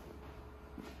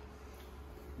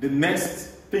 The next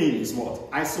thing is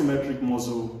what? Isometric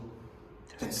muscle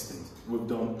testing. We've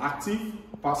done active,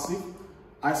 passive,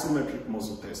 isometric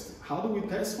muscle testing. How do we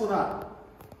test for that?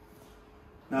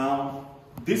 Now,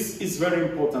 this is very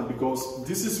important because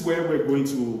this is where we're going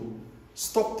to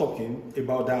stop talking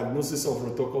about diagnosis of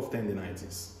rotator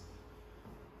tendinitis.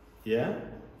 Yeah?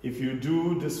 If you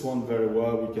do this one very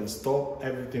well, we can stop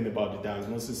everything about the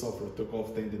diagnosis of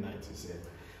rotator tendinitis here.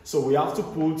 So we have to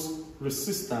put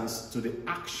resistance to the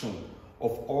action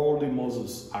of all the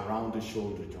muscles around the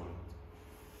shoulder joint.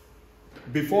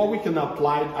 Before we can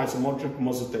apply isometric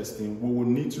muscle testing, we will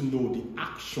need to know the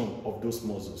action of those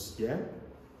muscles, yeah?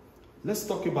 Let's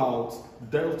talk about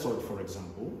deltoid, for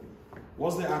example.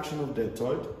 What's the action of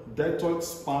deltoid? Deltoid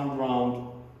span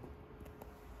round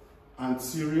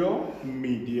anterior,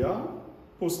 medial,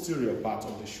 posterior part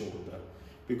of the shoulder.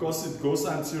 Because it goes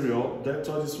anterior,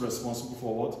 deltoid is responsible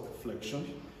for what?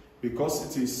 Flexion.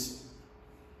 Because it is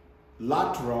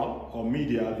lateral or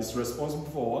medial, it's responsible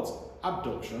for what?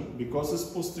 Abduction. Because it's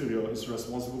posterior, it's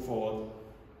responsible for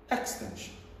what?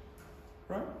 Extension.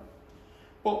 Right?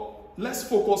 But let's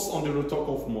focus on the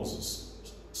rotator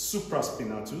muscles.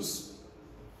 Supraspinatus,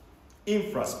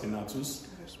 infraspinatus,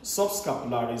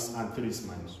 subscapularis, and teres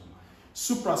minor.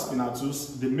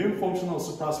 Supraspinatus, the main function of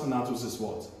supraspinatus is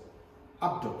what?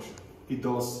 Abduction. It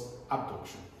does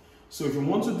abduction. So if you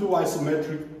want to do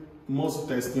isometric muscle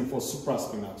testing for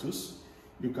supraspinatus,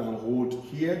 you can hold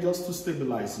here just to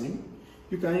stabilize him.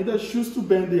 You can either choose to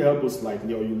bend the elbow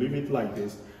slightly or you leave it like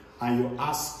this and you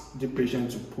ask the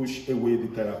patient to push away the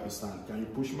therapist hand. Can you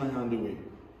push my hand away?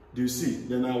 Do you see?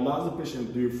 Then I will ask the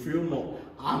patient, do you feel more?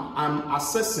 I'm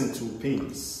assessing two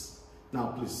things. Now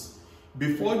please,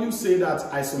 before you say that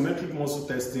isometric muscle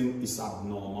testing is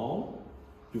abnormal,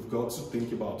 you've got to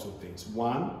think about two things.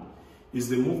 One, is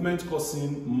the movement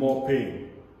causing more pain?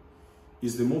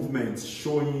 Is the movement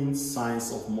showing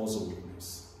signs of muscle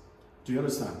weakness? Do you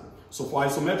understand? So for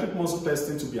isometric muscle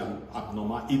testing to be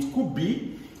abnormal, it could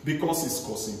be because it's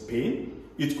causing pain.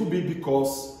 It could be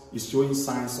because it's showing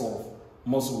signs of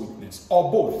muscle weakness,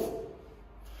 or both.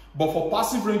 But for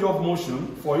passive range of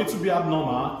motion, for it to be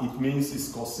abnormal, it means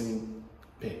it's causing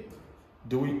pain.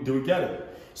 Do we get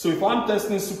it? So if I'm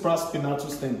testing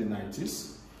supraspinatus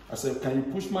tendinitis, I said, can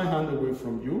you push my hand away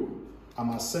from you?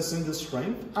 I'm assessing the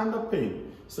strength and the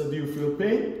pain. So do you feel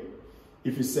pain?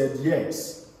 If you said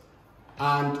yes,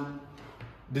 and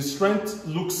the strength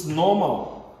looks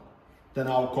normal, then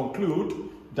I'll conclude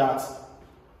that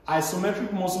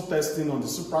isometric muscle testing on the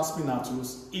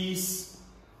supraspinatus is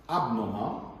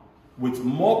abnormal with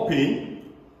more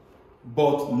pain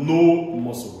but no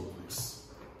muscle weakness.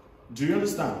 Do you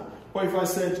understand? But if I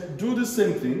said do the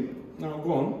same thing, now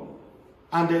go on,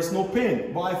 and there's no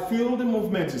pain, but I feel the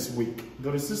movement is weak,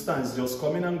 the resistance is just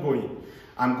coming and going,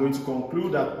 I'm going to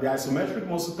conclude that the isometric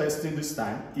muscle testing this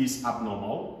time is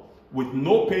abnormal with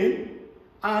no pain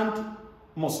and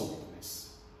muscle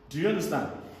weakness. Do you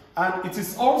understand? And it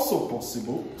is also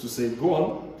possible to say, go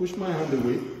on, push my hand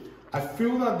away. I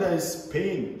feel that there is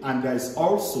pain and there is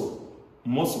also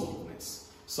muscle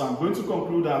weakness. So I'm going to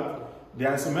conclude that the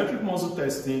isometric muscle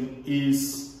testing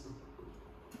is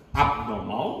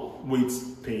abnormal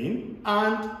with pain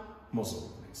and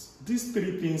muscle weakness. These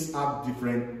three things have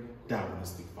different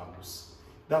diagnostic values.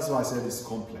 That's why I said it's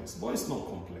complex, but it's not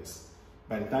complex.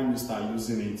 By the time you start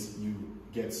using it, you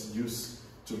get used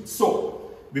to it.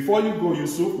 So, before you go,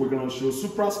 Yusuf, we're going to show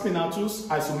supraspinatus,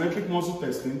 isometric muscle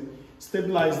testing.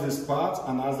 Stabilize this part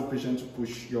and ask the patient to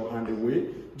push your hand away.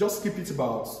 Just keep it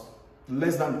about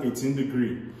less than 18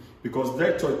 degrees because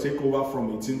deltoid take over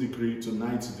from 18 degrees to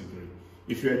 90 degrees.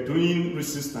 If you are doing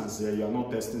resistance there, you are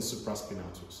not testing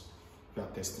supraspinatus. You are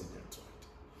testing deltoid.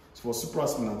 For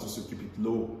supraspinatus, you keep it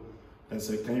low. And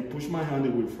say, can you push my hand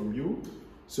away from you?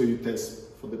 So you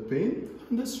test for the pain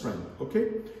and the strength,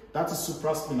 okay? That is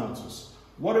supraspinatus.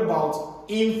 What about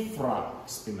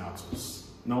infraspinatus?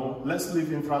 No, let's leave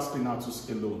infraspinatus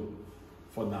alone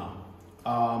for now.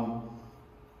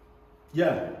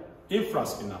 Yeah,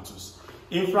 infraspinatus.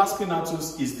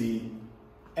 Infraspinatus is the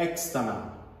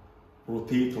external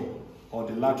rotator or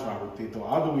the lateral rotator.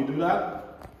 How do we do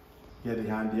that? Get the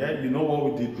hand here. You know what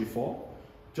we did before?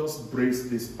 Just brace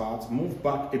this part, move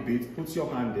back a bit, put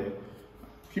your hand there,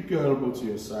 keep your elbow to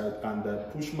your side, and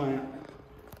push my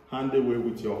hand away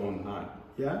with your own hand.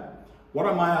 Yeah? What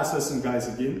am I assessing, guys,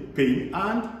 again? Pain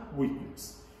and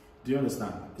weakness. Do you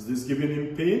understand? Is this giving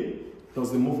him pain?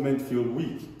 Does the movement feel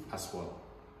weak as well?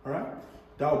 All right?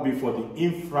 That would be for the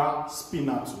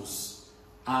infraspinatus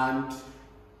and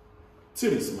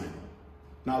teres minor.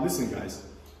 Now listen, guys.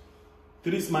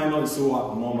 Teres minor is so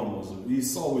abnormal muscle.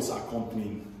 He's always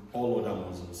accompanying all other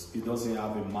muscles. He doesn't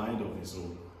have a mind of his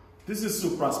own. This is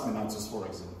supraspinatus, for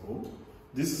example.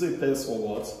 This is a test for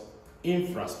what?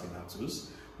 Infraspinatus.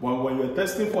 But when you're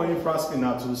testing for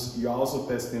infraspinatus, you're also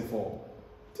testing for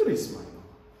teres minor.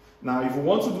 Now, if you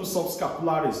want to do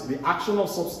subscapularis, the action of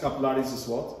subscapularis is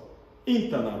what?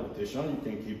 Internal rotation. You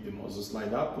can keep the muscles like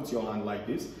that. Put your hand like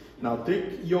this. Now,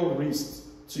 take your wrist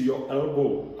to your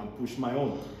elbow and push my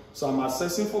own. So I'm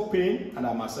assessing for pain and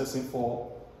I'm assessing for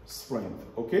strength.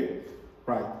 Okay?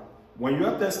 Right. When you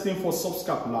are testing for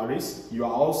subscapularis, you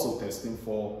are also testing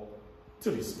for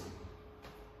teres minor.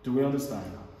 Do we understand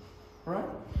now? All right?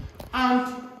 And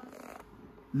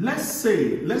let's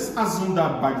assume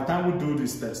that by the time we do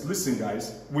this test, listen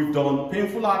guys, we've done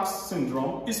painful axe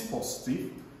syndrome is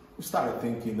positive. We started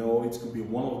thinking, oh, it could be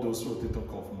one of those rotator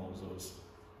cuff muscles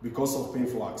because of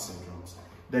painful axe syndromes.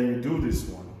 Then you do this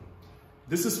one.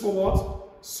 This is for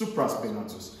what?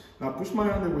 Supraspinatus. Now push my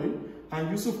hand away, and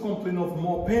Yusuf complained of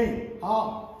more pain.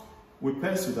 We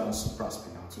pencil down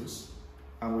supraspinatus,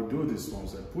 and we do this one.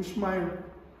 So push my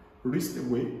wrist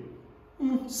away.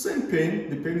 Same pain,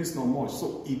 the pain is not much,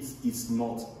 so it's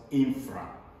not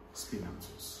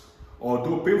infraspinatus.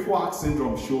 Although painful axe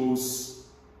syndrome shows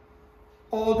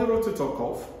all the rotator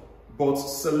cuff, but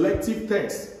selective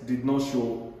test did not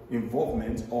show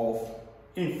involvement of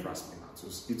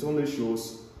infraspinatus. It only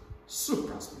shows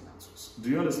supraspinatus. Do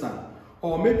you understand?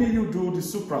 Or maybe you do the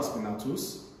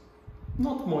supraspinatus,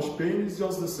 not much pain, it's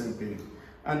just the same pain.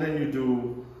 And then you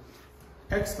do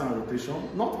external rotation,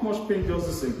 not much pain, just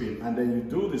the same pain. And then you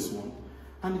do this one,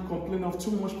 and you complain of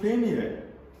too much pain here.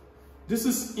 This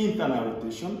is internal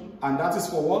rotation, and that is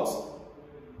for what?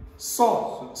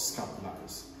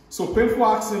 Subscapularis. So painful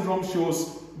axe syndrome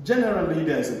shows generally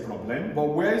there is a problem, but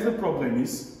where is the problem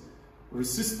is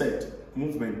resisted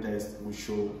movement test will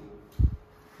show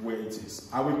where it is.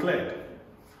 Are we clear?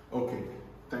 Okay,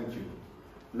 thank you.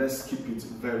 Let's keep it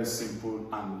very simple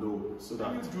and low so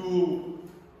that we do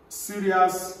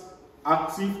serious,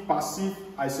 active, passive,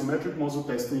 isometric muscle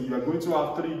testing. You are going to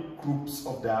have 3 groups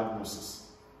of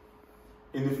diagnosis.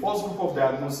 In the first group of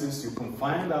diagnosis, you can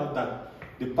find out that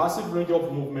the passive range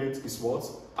of movement is what?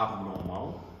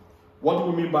 Abnormal. What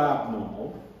do we mean by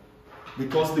abnormal?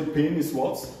 Because the pain is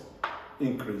what?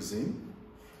 Increasing.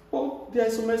 Well, the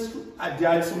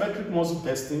isometric muscle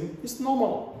testing is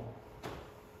normal.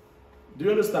 Do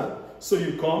you understand? So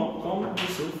you come,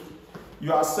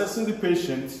 you are assessing the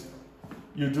patient,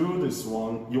 you do this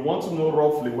one, you want to know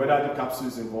roughly whether the capsule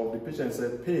is involved. The patient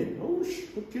said pain. Oh,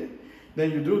 okay.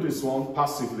 Then you do this one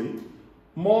passively,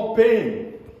 more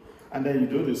pain. And then you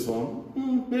do this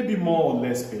one, maybe more or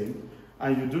less pain.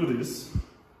 And you do this,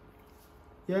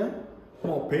 yeah,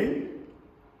 more pain.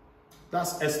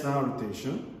 That's external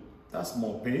rotation, that's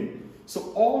more pain.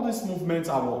 So all these movements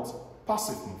are what?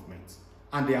 Passive movements.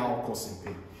 And they are all causing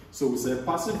pain. So we say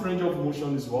passive range of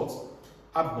motion is what?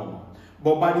 Abnormal.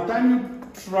 But by the time you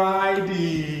try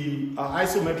the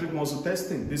isometric muscle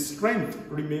testing, the strength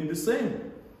remained the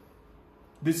same.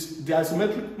 The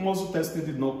isometric muscle testing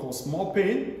did not cause more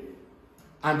pain,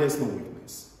 and there's no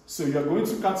weakness. So you're going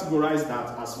to categorize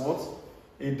that as what?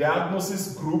 A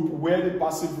diagnosis group where the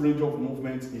passive range of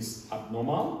movement is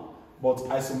abnormal, but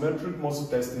isometric muscle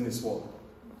testing is what?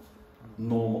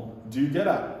 Normal. Do you get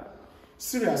that?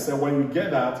 Cyrıax said when you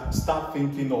get that, start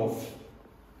thinking of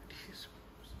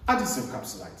adhesive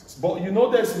capsulitis. But you know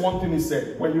there's one thing he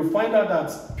said. When you find out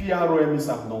that PROM is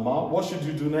abnormal, what should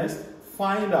you do next?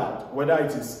 Find out whether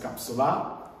it is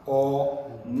capsular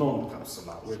or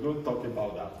non-capsular. We're going to talk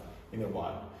about that in a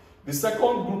while. The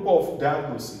second group of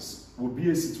diagnosis will be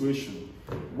a situation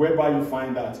whereby you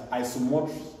find that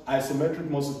isometric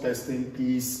muscle testing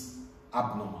is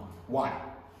abnormal. Why?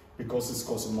 Because it's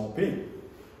causing more pain.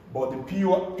 but the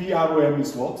PROM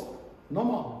is what?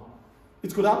 Normal.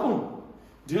 It could happen.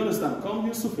 Do you understand? Come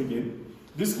Yusuf again.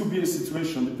 This could be a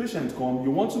situation, the patient come,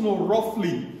 you want to know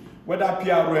roughly whether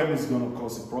PROM is going to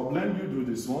cause a problem. You do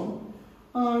this one.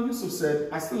 Yusuf said,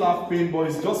 I still have pain, but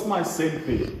it's just my same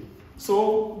pain.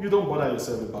 So you don't bother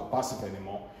yourself about passive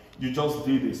anymore. You just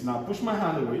do this. Now push my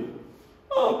hand away.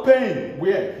 Oh, pain.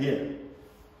 Where? Here.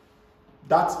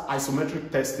 That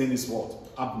isometric testing is what?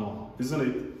 Abnormal, isn't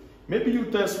it? Maybe you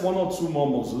test 1 or 2 more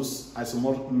muscles,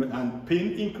 and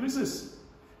pain increases.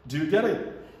 Do you get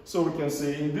it? So we can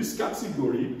say in this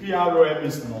category, PROM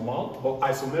is normal, but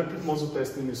isometric muscle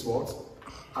testing is what?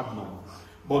 Abnormal.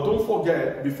 But don't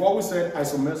forget, before we said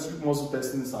isometric muscle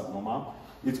testing is abnormal,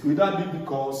 it could either be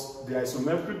because the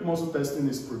isometric muscle testing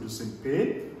is producing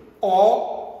pain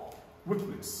or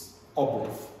weakness, or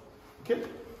both. Okay?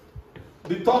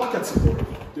 The third category,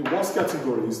 the worst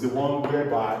category, is the one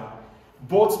whereby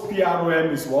both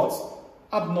PROM is what?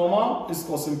 Abnormal, is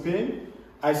causing pain.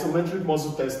 Isometric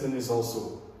muscle testing is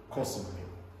also causing pain.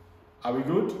 Are we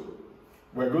good?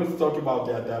 We're going to talk about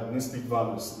their diagnostic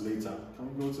values later.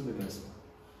 Can we go to the next one?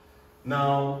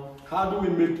 Now, how do we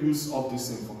make use of this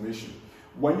information?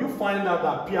 When you find out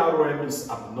that PROM is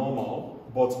abnormal,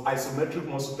 but isometric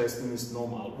muscle testing is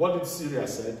normal, what did Cyrıax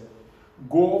said?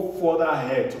 Go further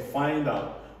ahead to find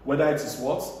out whether it is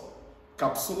what?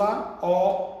 Capsular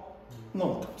or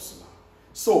non-capsular.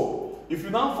 So, if you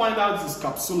now find out it's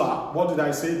capsular, what did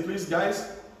I say, please,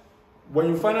 guys? When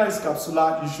you find out it's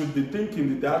capsular, you should be thinking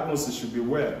the diagnosis should be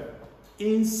where?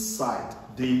 Inside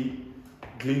the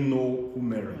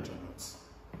glenohumeral joint.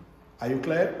 Are you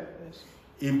clear? Yes.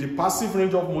 If the passive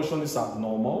range of motion is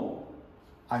abnormal,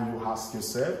 and you ask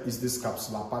yourself, is this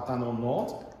capsular pattern or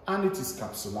not? And it is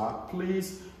capsular,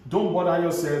 please don't bother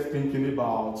yourself thinking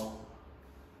about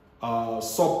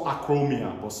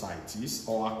subacromial bursitis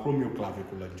or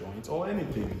acromıoclavıcular joint or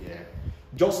anything here.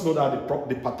 Just know that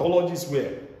the pathology is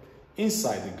where?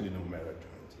 Inside the glenohumeral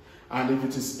joint. And if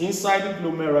it is inside the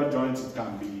glenohumeral joint, it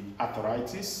can be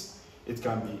arthritis, it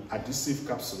can be adhesive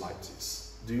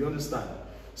capsulitis. Do you understand?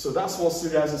 So that's what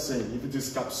Cyrıax is saying. If it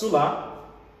is capsular,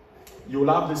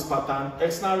 you'll have this pattern.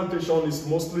 External rotation is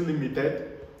mostly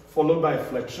limited, followed by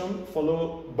flexion,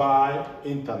 followed by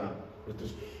internal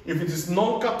rotation. If it is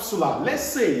non-capsular, let's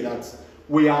say that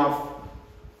we have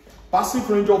passive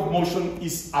range of motion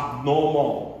is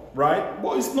abnormal, right?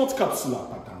 But it's not capsular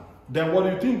pattern. Then what do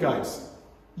you think, guys?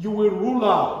 You will rule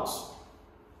out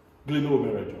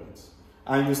glenohumeral joints.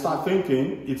 And you start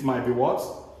thinking it might be what?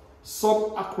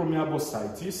 Subacromial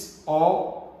bursitis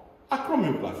or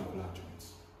acromıoclavıcular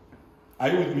joints. Are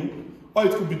you with me? Or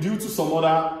it could be due to some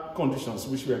other conditions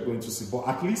which we are going to see. But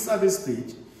at least at this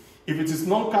stage, if it is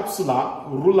non-capsular,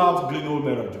 rule out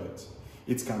glenohumeral joint.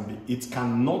 It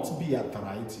cannot be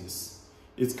arthritis.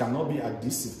 It cannot be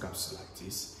adhesive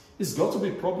capsulitis. It's got to be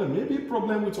a problem, maybe a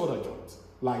problem with other joints,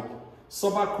 like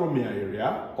subacromial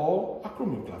area or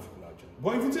acromıoclavıcular joint.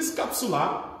 But if it is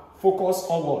capsular, focus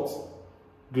on what?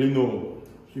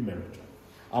 Glenohumeral joint.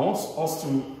 I want us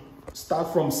to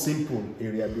start from simple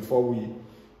area before we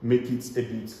make it a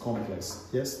bit complex.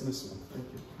 Yes, this one. Thank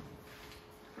you.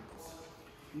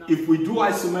 If we do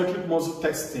isometric muscle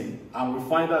testing and we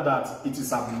find out that it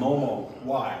is abnormal,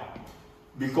 why?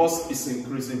 Because it's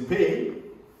increasing pain.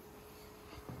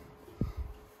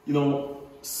 You know,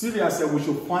 Cyrıax said we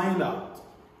should find out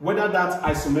whether that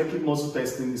isometric muscle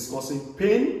testing is causing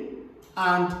pain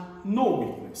and no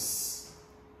weakness.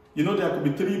 You know, there could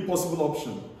be 3 possible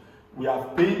options. We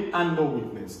have pain and no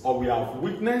weakness, or we have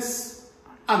weakness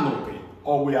and no pain,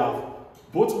 or we have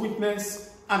both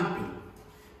weakness and pain.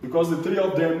 Because the 3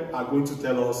 of them are going to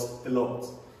tell us a lot.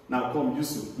 Now come,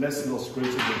 Yusuf, let's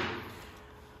illustrate again.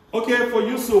 Okay, for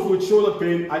Yusuf with shoulder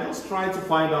pain, I just try to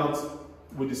find out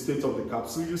with the state of the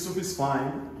capsule. Yusuf is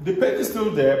fine. The pain is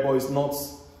still there, but it's not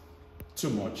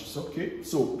too much. It's okay.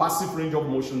 So passive range of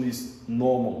motion is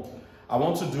normal. I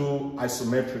want to do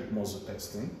isometric muscle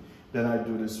testing. Then I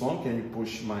do this one. Can you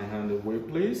push my hand away,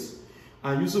 please?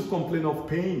 And Yusuf complain of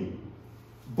pain.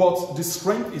 But the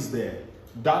strength is there.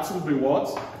 That will be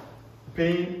what?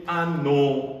 Pain and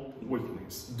no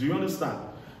weakness. Do you understand?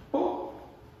 Oh,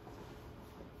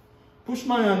 push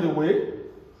my hand away.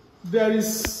 There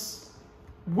is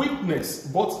weakness,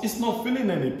 but it's not feeling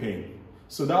any pain.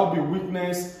 So that will be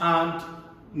weakness and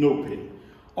no pain.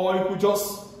 Or I could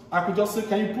just say,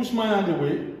 can you push my hand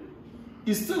away?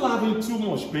 It's still having too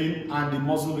much pain and the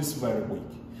muscle is very weak.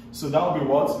 So that will be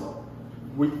what?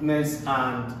 Weakness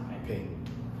and pain.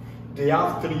 They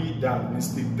have 3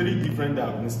 different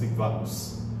diagnostic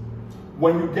values.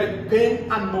 When you get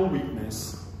pain and no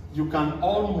weakness, you can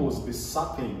almost be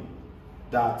certain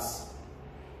that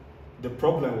the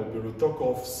problem will be rotator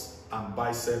cuffs and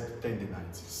bicep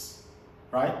tendinitis,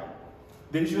 right?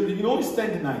 They usually, you know, it's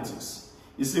tendinitis.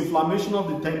 It's inflammation of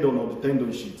the tendon or the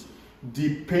tendon sheath.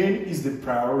 The pain is the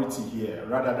priority here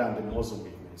rather than the muscle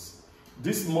weakness.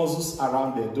 These muscles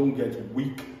around there don't get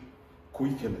weak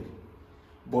quickly,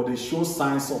 but they show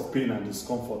signs of pain and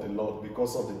discomfort a lot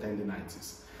because of the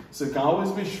tendinitis. So you can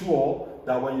always be sure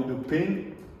that when you do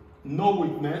pain, no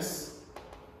weakness,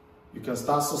 you can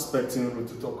start suspecting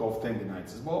rotator cuff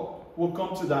tendinitis. But we'll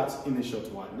come to that in a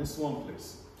short while. Next one,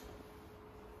 please.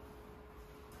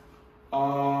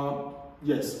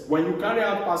 Yes, when you carry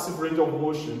out passive range of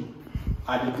motion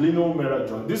at the glenohumeral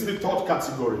joint, this is the third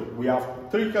category. We have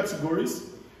three categories.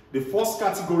 The first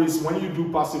category is when you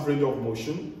do passive range of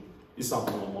motion, it's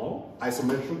abnormal.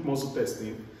 Isometric muscle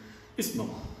testing is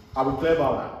normal. I will clear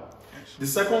about that. The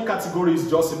second category is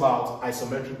just about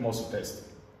isometric muscle testing.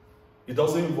 It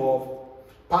doesn't involve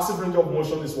passive range of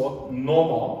motion is what?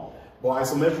 Normal. But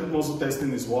isometric muscle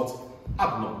testing is what?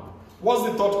 Abnormal. What's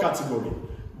the third category?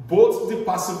 Both the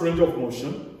passive range of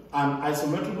motion and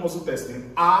isometric muscle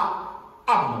testing are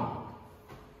abnormal.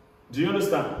 Do you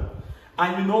understand?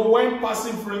 And you know, when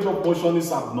passive range of motion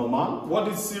is abnormal, what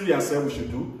did Cyrıax say we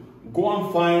should do? Go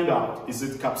and find out, is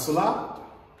it capsular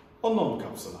or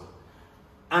non-capsular?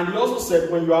 And he also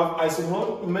said when you have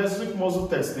isometric muscle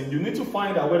testing, you need to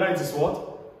find out whether it is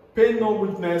what? Pain, no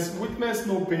weakness, weakness,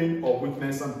 no pain, or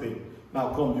weakness and pain.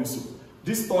 Now come, Yusuf.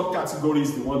 This third category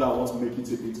is the one that wants to make it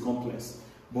a bit complex.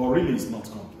 But really it's not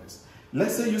complex.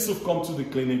 Let's say Yusuf come to the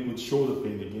clinic with shoulder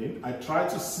pain again. I try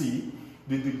to see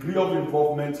the degree of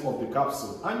involvement of the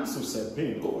capsule. And Yusuf said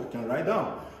pain. Oh, I can write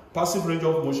down. Passive range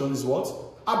of motion is what?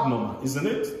 Abnormal, isn't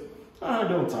it? I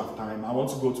don't have time. I want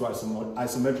to go to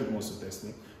isometric muscle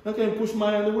testing. Okay, push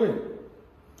my hand away.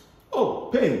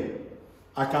 Oh, pain.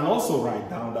 I can also write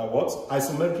down that what?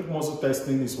 Isometric muscle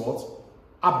testing is what?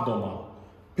 Abnormal.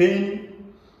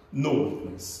 Pain, no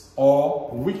weakness. Or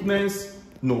weakness,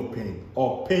 no pain.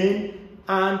 Or pain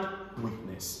and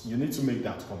weakness. You need to make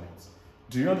that comment.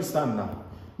 Do you understand now?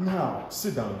 Now,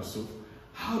 sit down, Yusuf.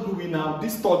 How do we now,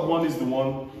 this third one is the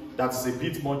one that's a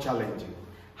bit more challenging.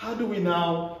 How do we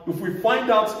now, if we find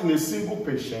out in a single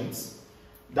patient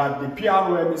that the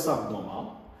PROM is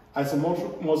abnormal,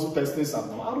 isometric muscle testing is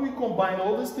abnormal, how do we combine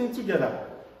all these things together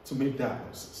to make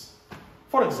diagnosis?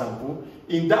 For example,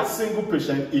 in that single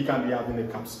patient, he can be having a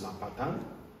capsular pattern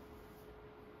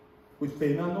with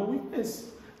pain and no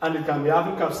weakness. And he can be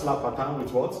having capsular pattern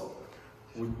with what?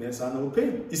 Weakness and no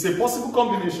pain. It's a possible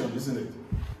combination, isn't it?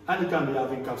 And he can be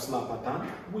having capsular pattern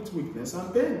with weakness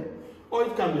and pain. Or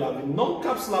it can be having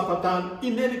non-capsular pattern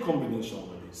in any combination of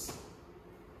this.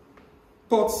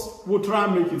 But we'll try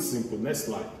and make it simple. Next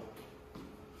slide.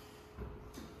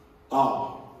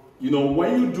 You know,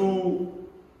 when you do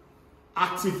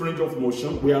active range of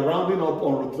motion, we are rounding up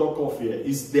on rotator cuff here.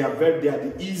 They are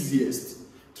the easiest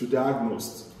to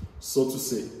diagnose, so to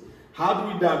say. How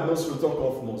do we diagnose rotator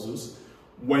cuff muscles?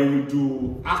 When you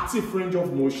do active range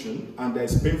of motion and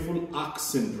there's painful arc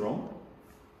syndrome,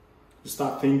 you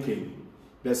start thinking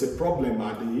there's a problem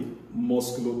at the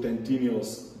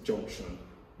musculotendinous junction,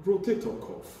 rotator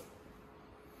cuff.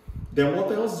 Then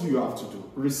what else do you have to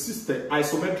do? Resisted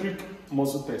isometric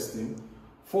muscle testing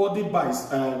for the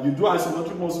bicep. You do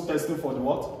isometric muscle testing for the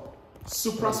what?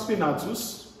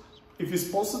 Supraspinatus. If it's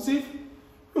positive,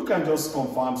 you can just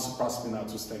confirm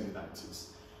supraspinatus tendinitis.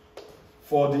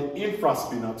 For the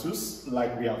infraspinatus,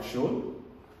 like we have shown,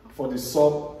 for the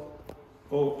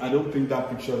oh, I don't think that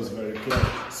picture is very clear,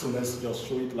 so let's just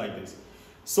show it like this.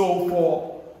 So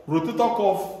for rotator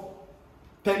cuff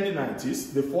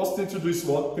tendinitis, the first thing to do is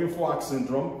what? Painful arc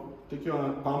syndrome. Take your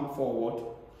hand, palm forward,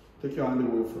 take your hand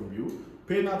away from you.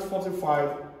 Pain at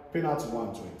 45, pain at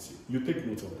 120. You take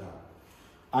note of that.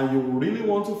 And you really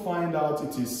want to find out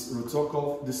it is rotator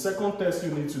cuff. The second test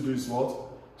you need to do is what?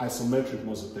 Isometric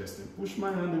muscle testing. Push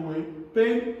my hand away.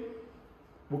 Pain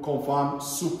will confirm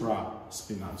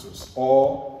supraspinatus.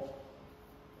 Or,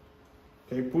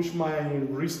 okay, push my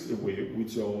wrist away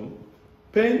with your own.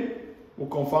 Pain will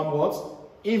confirm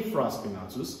what?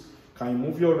 Infraspinatus. Can you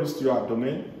move your wrist to your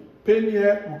abdomen? Pain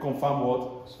here will confirm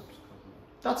what?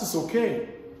 That is okay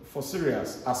for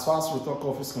Cyrıax as far as rotator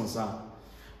cuff is concerned.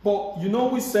 But you know,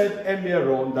 we said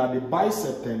earlier on that the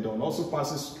bicep tendon also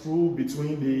passes through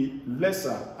between the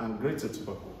lesser and greater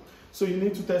tubercle. So you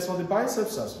need to test for the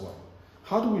biceps as well.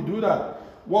 How do we do that?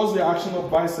 What's the action of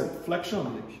bicep?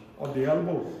 Flexion of the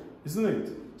elbow, isn't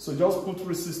it? So just put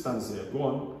resistance here. Go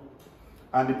on.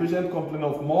 And the patient complains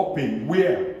of more pain.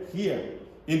 Where? Here.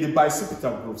 In the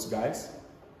bicipital grooves, guys.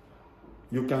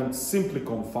 You can simply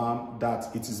confirm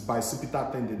that it is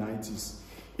bicipital tendinitis.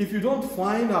 If you don't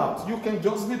find out, you can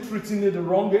just be treating it the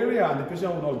wrong area and the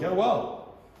patient will not get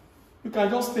well. You can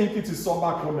just think it is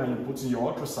subacromial and you put in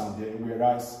your ultrasound there,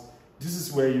 whereas this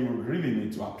is where you really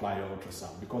need to apply your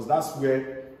ultrasound because that's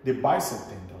where the bicep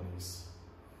tendon is.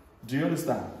 Do you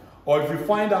understand? Or if you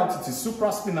find out it is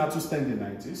supraspinatus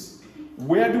tendinitis,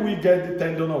 where do we get the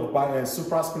tendon of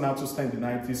supraspinatus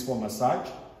tendinitis for massage?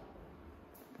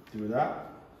 Do that.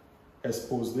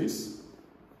 Expose this.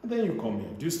 And then you come here.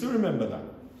 Do you still remember that?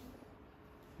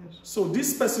 Yes. So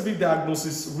this specific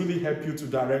diagnosis really help you to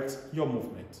direct your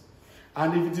movement.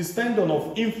 And if it is tendon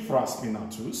of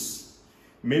infraspinatus,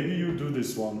 maybe you do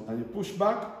this one and you push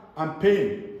back and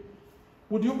pain.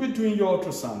 Would you be doing your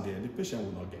ultrasound there? The patient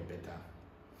will not get better.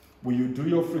 Will you do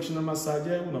your frictional massage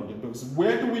here? Will not get better. Because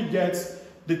where do we get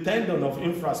the tendon of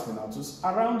infraspinatus?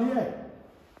 Around here.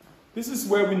 This is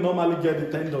where we normally get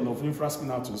the tendon of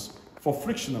infraspinatus for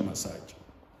frictional massage.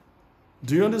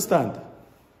 Do you understand?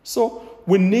 So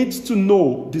we need to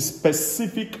know the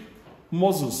specific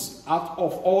muscles out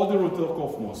of all the rotator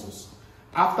cuff muscles.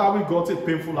 After we got a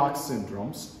painful act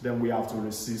syndromes, then we have to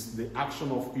resist the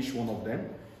action of each one of them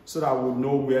so that we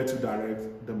know where to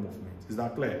direct the movement. Is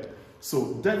that clear?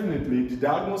 So definitely the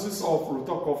diagnosis of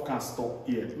rotator cuff can stop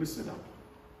here. Please sit down.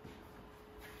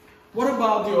 What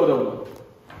about the other one?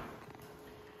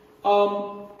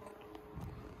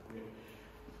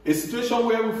 A situation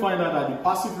where we find out that the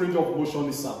passive range of motion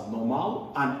is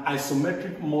abnormal and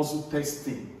isometric muscle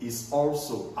testing is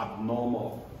also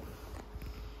abnormal.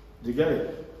 Do you get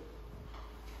it?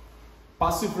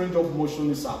 Passive range of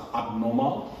motion is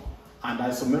abnormal and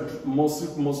isometric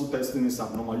muscle testing is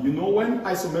abnormal. You know when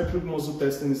isometric muscle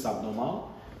testing is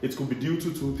abnormal, it could be due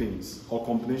to two things or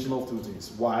combination of two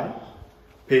things. Why?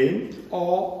 Pain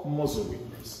or muscle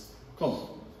weakness. Come on.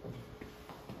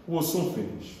 We'll soon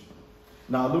finish.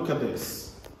 Now look at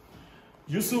this.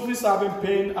 Yusuf is having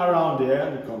pain around there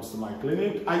when it comes to my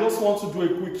clinic. I just want to do a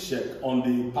quick check on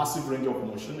the passive range of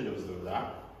motion. Just do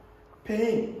that.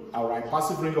 Pain. Alright,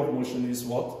 passive range of motion is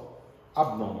what?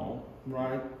 Abnormal,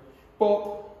 right?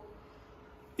 But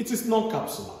it is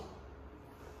non-capsular.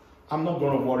 I'm not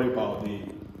going to worry about the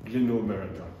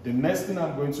glenohumeral joint. The next thing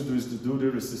I'm going to do is to do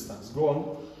the resistance. Go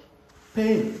on.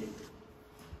 Pain.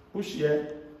 Push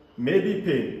here. Maybe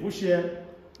pain. Push here.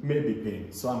 Maybe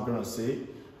pain. So I'm going to say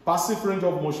passive range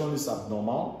of motion is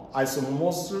abnormal.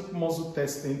 Isometric muscle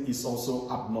testing is also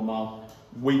abnormal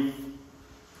with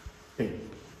pain.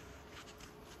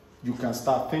 You can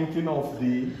start thinking of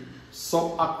the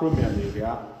subacromial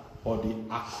area or the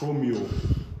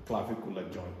acromıoclavıcular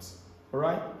joints.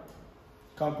 Alright?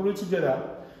 Can put it together.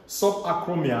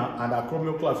 Subacromial and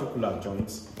acromıoclavıcular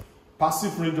joints.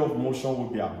 Passive range of motion will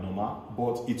be abnormal,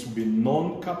 but it will be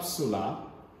non-capsular.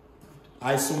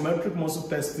 Isometric muscle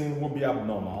testing will be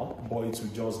abnormal, but it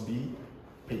will just be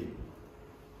pain.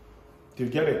 Do you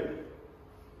get it?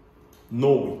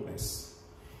 No weakness.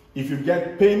 If you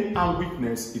get pain and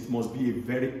weakness, it must be a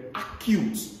very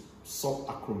acute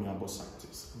subacromial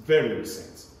bursitis, very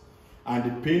recent. And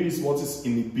the pain is what is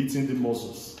inhibiting the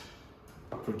muscles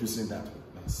producing that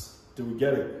weakness. Do we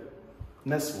get it?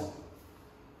 Next one.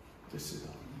 Just sit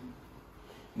down.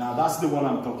 Now that's the one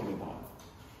I'm talking about.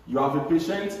 You have a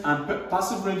patient and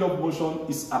passive range of motion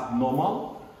is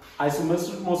abnormal.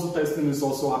 Isometric muscle testing is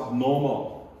also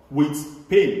abnormal with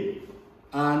pain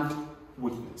and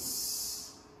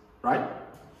weakness. Right?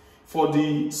 For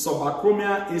the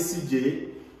subacromial ACJ,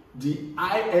 the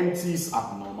IMT is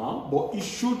abnormal, but it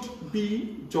should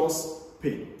be just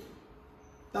pain.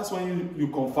 That's when you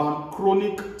confirm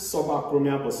chronic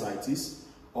subacromial bursitis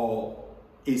or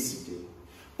ACJ.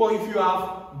 But if you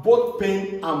have both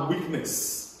pain and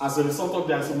weakness as a result of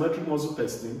the isometric muscle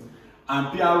testing,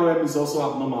 and PROM is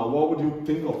also abnormal, what would you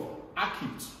think of?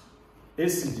 Acute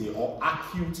ACJ or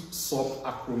acute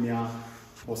subacromial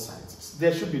bursitis.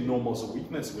 There should be no muscle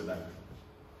weakness with them.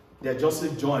 They're just a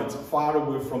joint far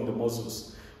away from the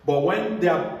muscles. But when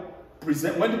the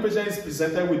patient is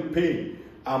presented with pain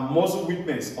and muscle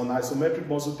weakness on isometric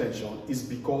muscle tension, is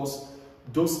because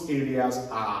those areas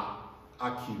are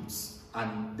acute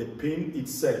and the pain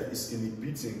itself is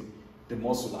inhibiting the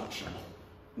muscle action.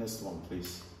 Next one,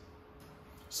 please.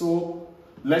 So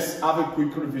let's have a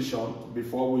quick revision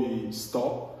before we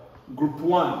stop. Group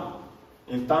 1,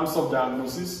 in terms of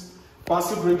diagnosis,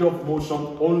 passive range of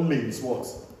motion only is what?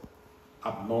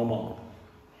 Abnormal.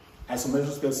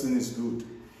 Isometric testing is good.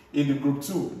 In the group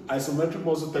 2, isometric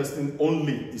muscle testing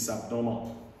only is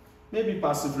abnormal. Maybe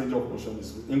passive range of motion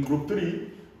is good. In group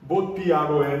 3, both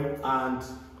PROM and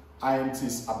IMT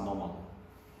is abnormal.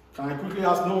 Can I quickly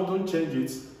ask, no, don't change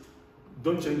it.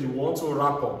 Don't change it. We want to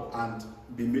wrap up and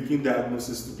be making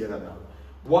diagnosis together now.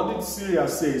 What did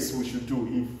Cyrıax says we should do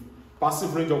if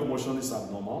passive range of motion is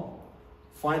abnormal?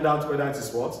 Find out whether it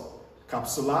is what?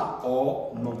 Capsular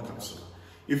or non-capsular.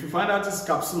 If you find out it's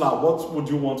capsular, what would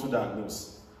you want to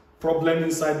diagnose? Problem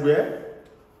inside where?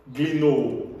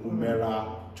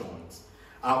 Glenohumeral joints.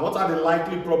 And what are the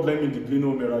likely problems in the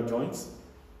glenohumeral joints?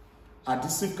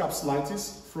 Adhesive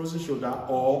capsulitis, frozen shoulder,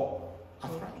 or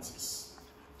arthritis.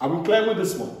 Are we clear with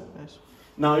this one? Yes.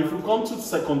 Now, if you come to the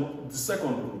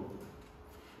second group,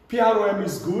 PROM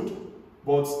is good,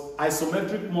 but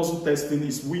isometric muscle testing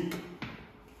is weak.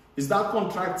 Is that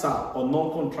contractile or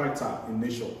non-contractile in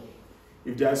nature?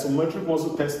 If the isometric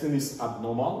muscle testing is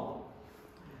abnormal,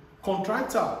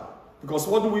 contractile. Because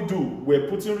what do? We're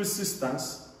putting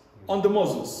resistance on the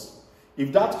muscles.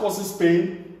 If that causes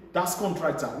pain, that's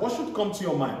contractile. What should come to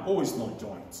your mind? Oh, it's not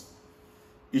joints.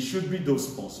 It should be those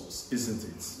muscles,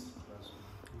 isn't it?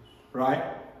 Right?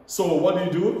 So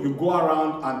what do? You go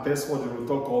around and test for the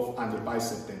rotator cuff and the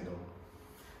bicep tendon.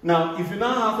 Now, if you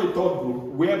now have a third group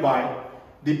whereby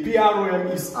the PROM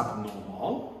is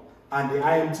abnormal and the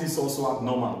IMT is also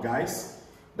abnormal, guys,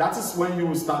 that is when you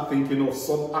will start thinking of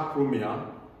subacromial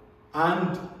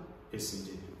and ACJ.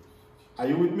 Are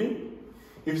you with me?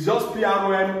 If it's just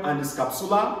PROM and it's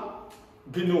capsular,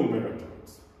 glenohumeral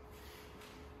joints.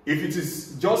 If it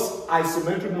is just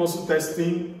isometric muscle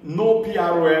testing, no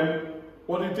PROM,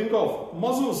 what do you think of?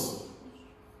 Muscles.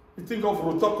 You think of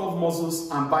rotator cuff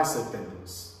muscles and bicep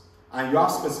tendons. And you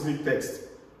have specific text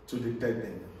to detect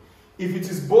them. If it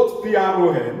is both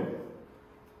PROM,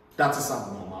 that is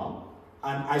abnormal,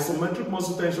 and isometric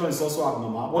muscle tension is also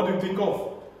abnormal, what do you think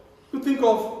of? You think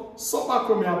of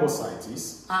subacromial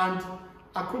bursitis and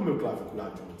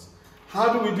acromıoclavıcular joints.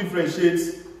 How do we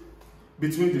differentiate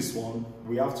between this one?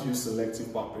 We have to use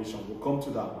selective palpation. We'll come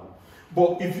to that one.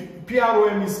 But if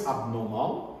PROM is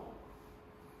abnormal,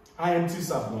 IMT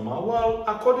is abnormal, well,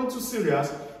 according to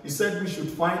Cyrıax, he said we should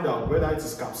find out whether it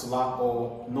is capsular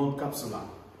or non-capsular.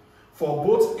 For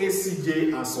both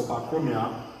ACJ and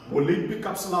subacromial, will it be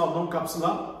capsular or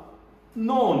non-capsular?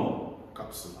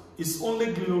 Non-capsular. It's only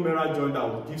glenohumeral joint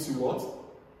that gives you what?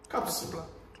 Capsular.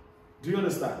 Do you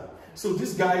understand? So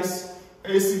these guys,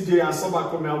 ACJ and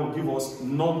subacromial, will give us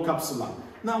non-capsular.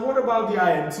 Now, what about the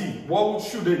IMT? What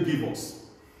should they give us?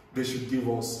 They should give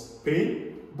us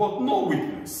pain, but no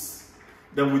weakness.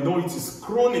 Then we know it is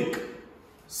chronic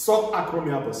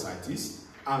subacromial bursitis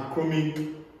and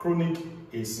chronic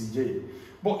ACJ.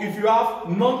 But if you have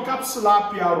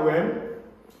non-capsular PROM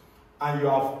and you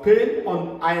have pain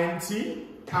on IMT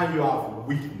and you have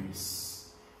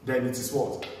weakness, then it is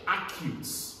what? Acute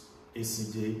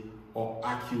ACJ or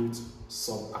acute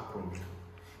subacromial.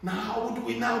 Now, how do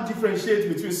we now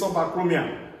differentiate between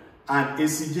subacromial and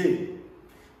ACJ?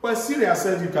 Well, Cyrıax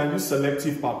said you can use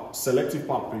selective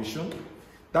palpation.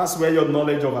 That's where your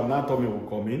knowledge of anatomy will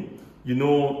come in. You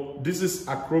know, this is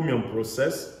acromial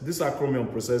process. This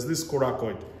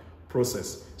coracoid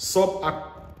process.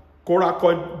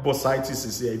 Subcoracoid bursitis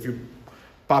is here. If you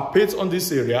palpate on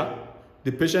this area,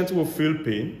 the patient will feel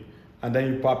pain. And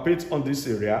then you palpate on this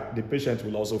area, the patient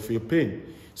will also feel pain.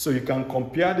 So you can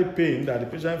compare the pain that the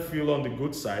patient feels on the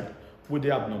good side with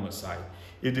the abnormal side.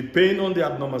 If the pain on the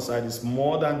abnormal side is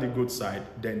more than the good side,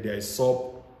 then there is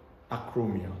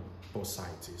subacromial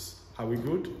bursitis. Are we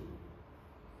good?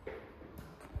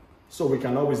 So we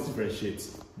can always differentiate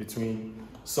between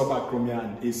subacromial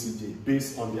and ACJ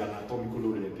based on the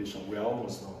anatomical orientation. We are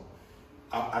almost done.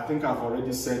 I think I've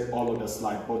already said all of the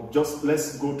slides, but just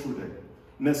let's go through them.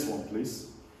 Next one,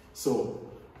 please. So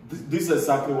this is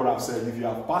exactly what I've said. If you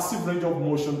have passive range of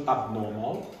motion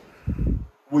abnormal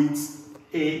with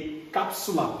a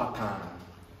capsular pattern,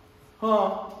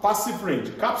 passive range,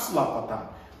 capsular pattern.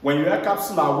 When you hear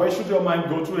capsular, where should your mind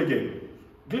go to again?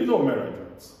 Glenohumeral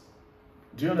joints.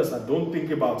 Do you understand? Don't think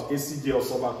about ACJ or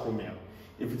subacromial.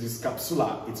 If it is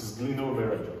capsular, it is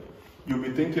glenohumeral joint. You'll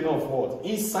be thinking of what?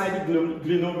 Inside the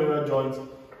glenohumeral joint,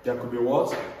 there could be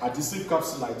what? Adhesive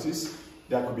capsulitis.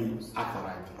 There could be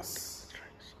arthritis,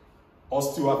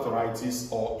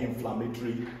 osteoarthritis, or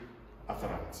inflammatory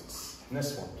arthritis.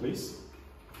 Next one, please.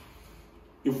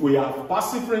 If we have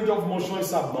passive range of motion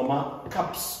is abnormal,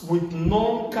 with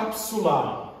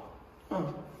non-capsular.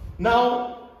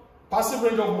 Now, passive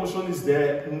range of motion is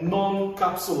there,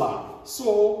 non-capsular.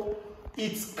 So,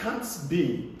 it can't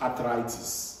be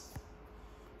arthritis.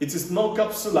 It is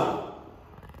non-capsular.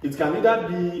 It can either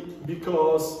be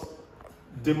because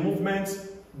the movement,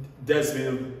 there's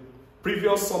been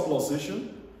previous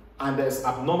subluxation and there's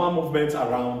abnormal movement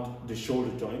around the shoulder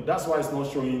joint. That's why it's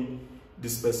not showing the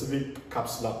specific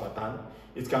capsular pattern.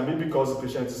 It can be because the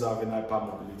patient is having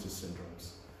hypermobility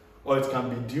syndromes. or it can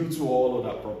be due to all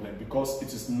other problems because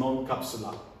it is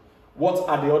non-capsular. What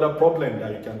are the other problems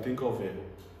that you can think of here?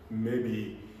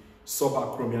 Maybe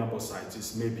subacromial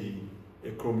bursitis, maybe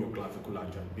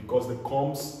acromıoclavıcular joint, because it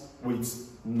comes with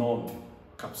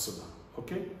non-capsular.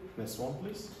 Okay, next one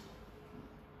please.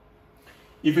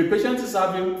 If a patient is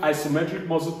having isometric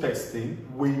muscle testing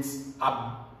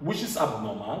which is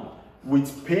abnormal,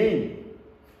 with pain,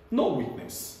 no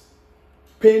weakness.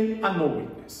 Pain and no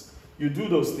weakness. You do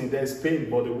those things, there's pain,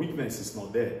 but the weakness is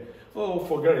not there. Oh,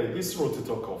 forget it, this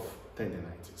rotator cuff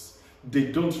tendinitis.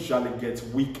 They don't usually get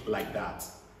weak like that,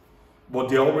 but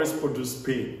they always produce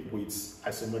pain with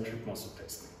isometric muscle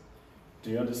testing.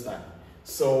 Do you understand?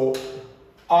 So,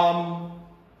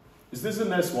 is this the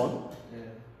next one?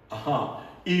 Yeah.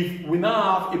 If we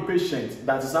now have a patient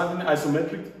that is having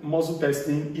isometric muscle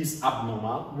testing is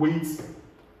abnormal with,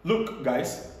 look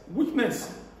guys,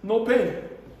 weakness, no pain.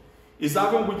 It's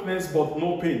having weakness but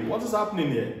no pain. What is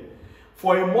happening here?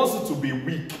 For a muscle to be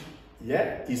weak,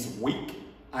 yeah, is weak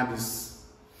and is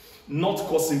not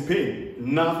causing pain,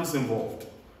 nerve is involved.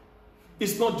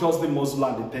 It's not just the muscle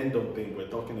and the tendon thing we're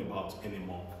talking about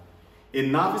anymore. A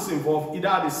nerve is involved either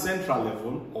at the central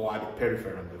level or at the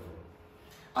peripheral level.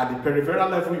 At the peripheral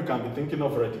level, you can be thinking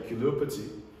of radiculopathy.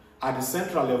 At the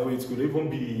central level, it could even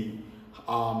be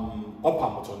upper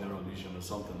motor neuron lesion or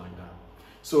something like that.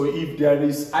 So if there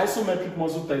is isometric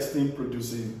muscle testing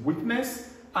producing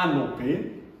weakness and no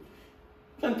pain,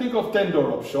 you can think of tendon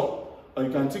rupture, or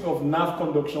you can think of nerve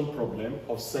conduction problem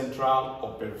of central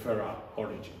or peripheral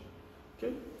origin.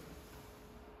 Okay?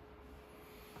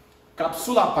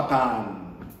 Capsular pattern.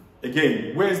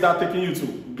 Again, where is that taking you to?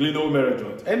 Glenohumeral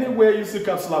joint. Anywhere you see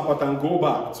capsular pattern, go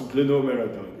back to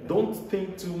glenohumeral joint. Don't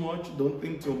think too much, don't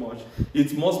think too much.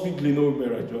 It must be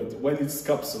glenohumeral joint when it's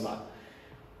capsular.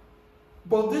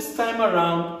 But this time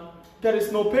around, there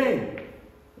is no pain.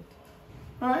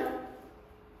 Right?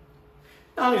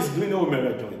 Now it's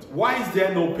glenohumeral joint. Why is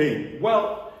there no pain?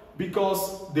 Well,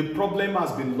 because the problem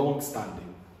has been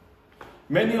long-standing.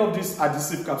 Many of these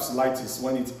adhesive capsulitis,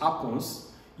 when it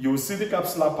happens, you will see the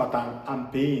capsular pattern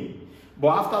and pain. But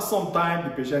after some time,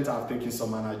 the patients have taken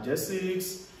some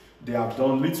analgesics, they have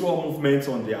done little movements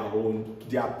on their own,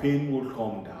 their pain will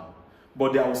calm down.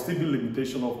 But there will still be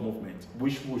limitation of movement,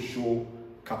 which will show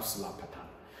capsular pattern.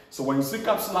 So when you see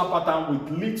capsular pattern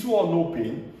with little or no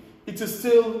pain, it is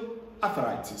still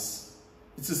arthritis.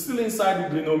 It is still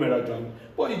inside the glenohumeral joint,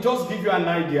 but it just gives you an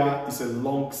idea it's a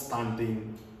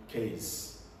long-standing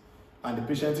case. And the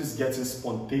patient is getting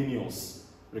spontaneous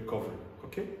recovery.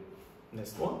 Okay,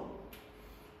 next one.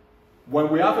 When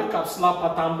we have a capsular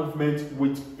pattern movement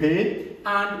with pain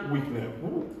and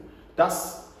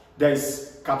weakness, there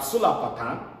is capsular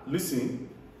pattern, listen,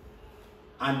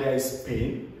 and there is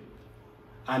pain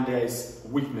and there is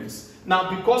weakness. Now,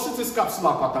 because it is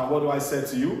capsular pattern, what do I say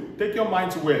to you? Take your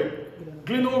mind to where?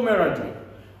 Glenohumeral joint.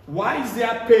 Why is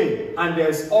there pain and there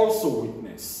is also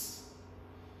weakness?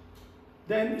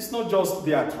 Then it's not just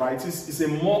the arthritis, it's a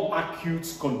more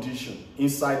acute condition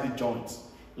inside the joint,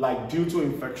 like due to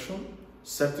infection,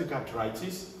 septic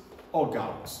arthritis, or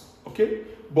gout. Okay?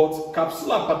 But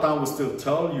capsular pattern will still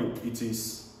tell you it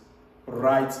is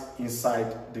right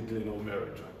inside the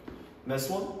glenohumeral joint. Next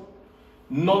one.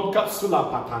 Non-capsular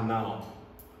pattern now,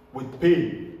 with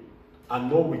pain and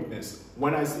no weakness.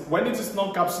 When it is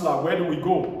non-capsular, where do we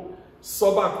go?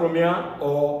 Subacromial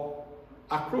or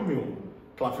acromial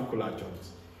clavicular joint,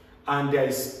 and there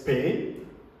is pain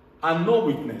and no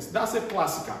weakness. That's a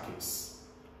classical case,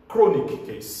 chronic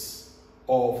case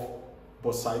of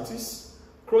bursitis,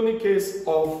 chronic case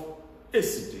of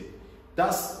ACJ.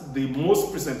 That's the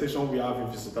most presentation we have in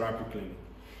physiotherapy clinic.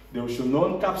 They will show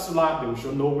non-capsular, they will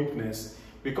show no weakness.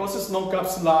 Because it's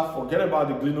non-capsular, forget about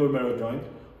the glenohumeral joint,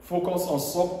 focus on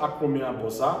subacromial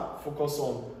bursa, focus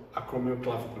on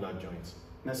acromıoclavıcular joint.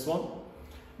 Next one.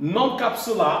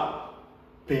 Non-capsular,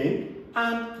 pain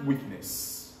and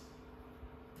weakness.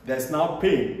 There's now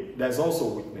pain, there's also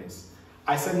weakness.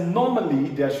 I said normally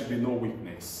there should be no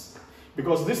weakness.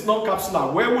 Because this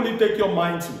non-capsular, where will it take your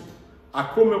mind to?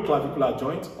 Acromıoclavıcular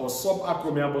joint or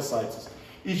subacromial bursitis.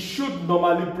 It should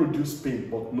normally produce pain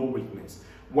but no weakness.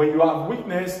 When you have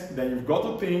weakness, then you've got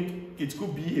to think it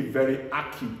could be a very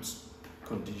acute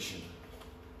condition.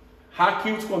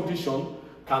 Acute condition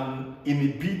can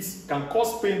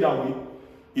cause pain that way,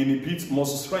 inhibit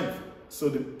muscle strength. So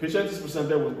the patient is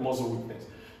presented with muscle weakness.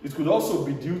 It could also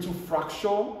be due to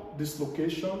fracture,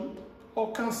 dislocation,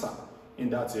 or cancer in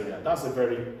that area. That's a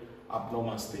very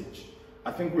abnormal stage.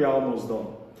 I think we are almost done.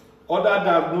 Other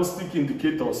diagnostic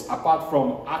indicators, apart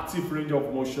from active range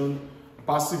of motion,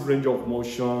 passive range of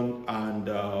motion, and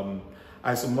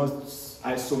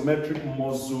Isometric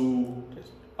muscle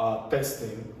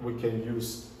testing we can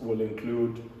use will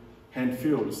include hand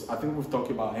feels. I think we've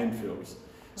talked about hand feels.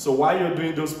 So while you're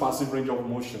doing those passive range of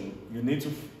motion, you need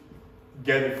to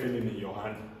get a feeling in your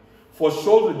hand. For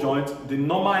shoulder joint, the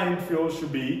normal hand feel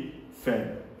should be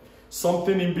firm.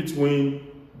 Something in between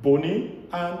bony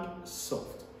and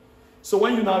soft. So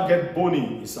when you now get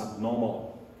bony, it's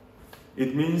abnormal.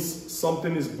 It means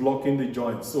something is blocking the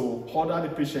joint. So order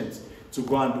the patient to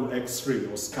go and do X-ray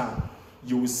or scan.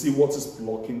 You will see what is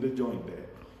blocking the joint there.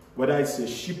 Whether it's a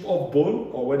chip of bone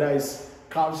or whether it's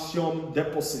calcium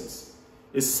deposits,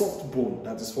 a soft bone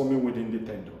that is forming within the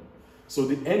tendon. So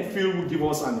the end field will give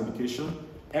us an indication.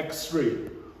 X-ray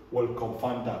will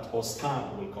confirm that, or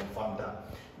scan will confirm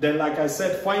that. Then, like I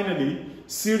said, finally,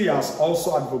 Cyrıax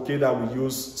also advocate that we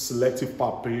use selective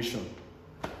palpation.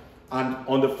 And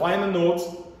on the final note,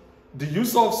 the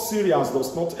use of Cyrıax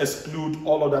does not exclude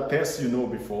all other tests you know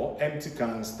before. Empty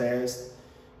cans test,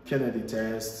 Kennedy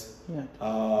test,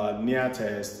 near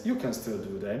test. You can still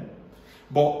do them.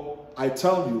 But I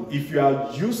tell you, if you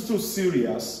are used to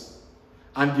Cyrıax,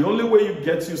 and the only way you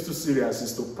get used to Cyrıax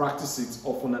is to practice it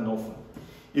often and often.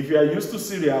 If you are used to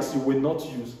Cyrıax, you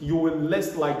will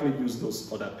less likely use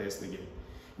those other tests again.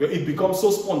 But it becomes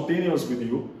so spontaneous with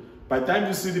you. By the time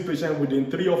you see the patient within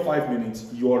 3 or 5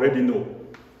 minutes, you already know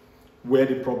where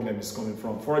the problem is coming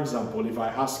from. For example, if I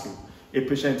ask you, a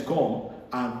patient come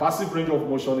and passive range of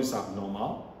motion is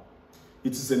abnormal,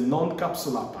 it is a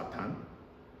non-capsular pattern,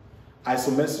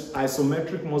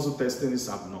 isometric muscle testing is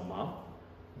abnormal,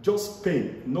 just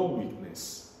pain, no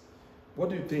weakness. What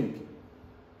do you think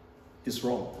is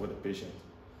wrong with the patient?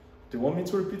 Do you want me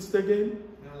to repeat it again?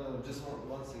 No, just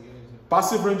once again.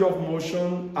 Passive range of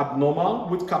motion abnormal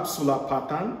with capsular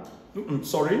pattern.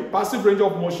 Passive range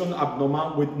of motion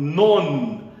abnormal with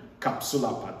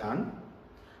non-capsular pattern.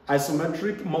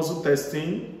 Isometric muscle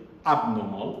testing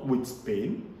abnormal with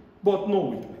pain, but no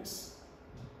weakness.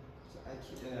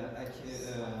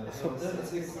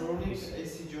 It's a chronic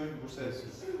AC joint bursa.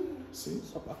 See?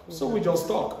 So we just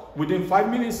talk. Within 5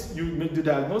 minutes, you make the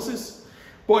diagnosis.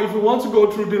 But if you want to go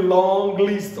through the long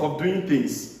list of doing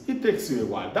things, it takes you a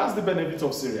while. That's the benefit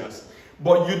of Cyrıax.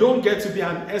 But you don't get to be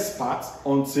an expert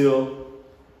until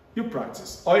you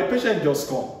practice. Or a patient just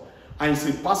come and you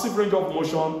say passive range of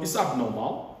motion is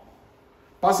abnormal.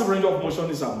 Passive range of motion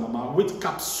is abnormal with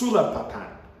capsular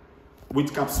pattern.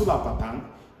 With capsular pattern,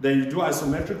 then you do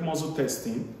isometric muscle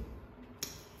testing.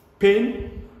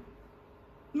 Pain,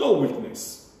 no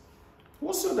weakness.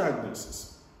 What's your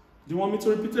diagnosis? Do you want me to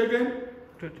repeat it again?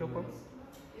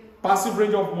 Passive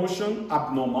range of motion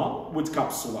abnormal with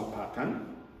capsular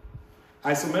pattern.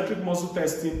 Isometric muscle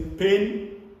testing,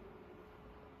 pain,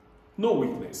 no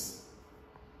weakness.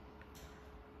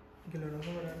 The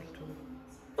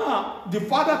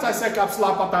fact that I said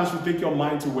capsular pattern should take your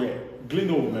mind to where?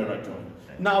 Glenohumeral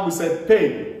joint. Now we said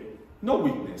pain, no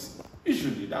weakness.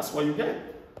 Usually that's what you get.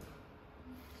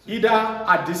 Either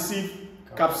adhesive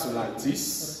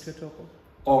capsulitis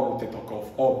or rotator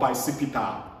cuff or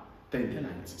bicipital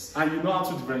tendinitis. And you know how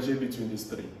to differentiate between these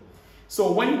three.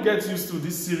 So when you get used to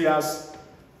this Cyrıax,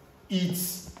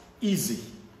 it's easy.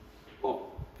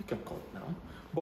 Oh, you can call it now.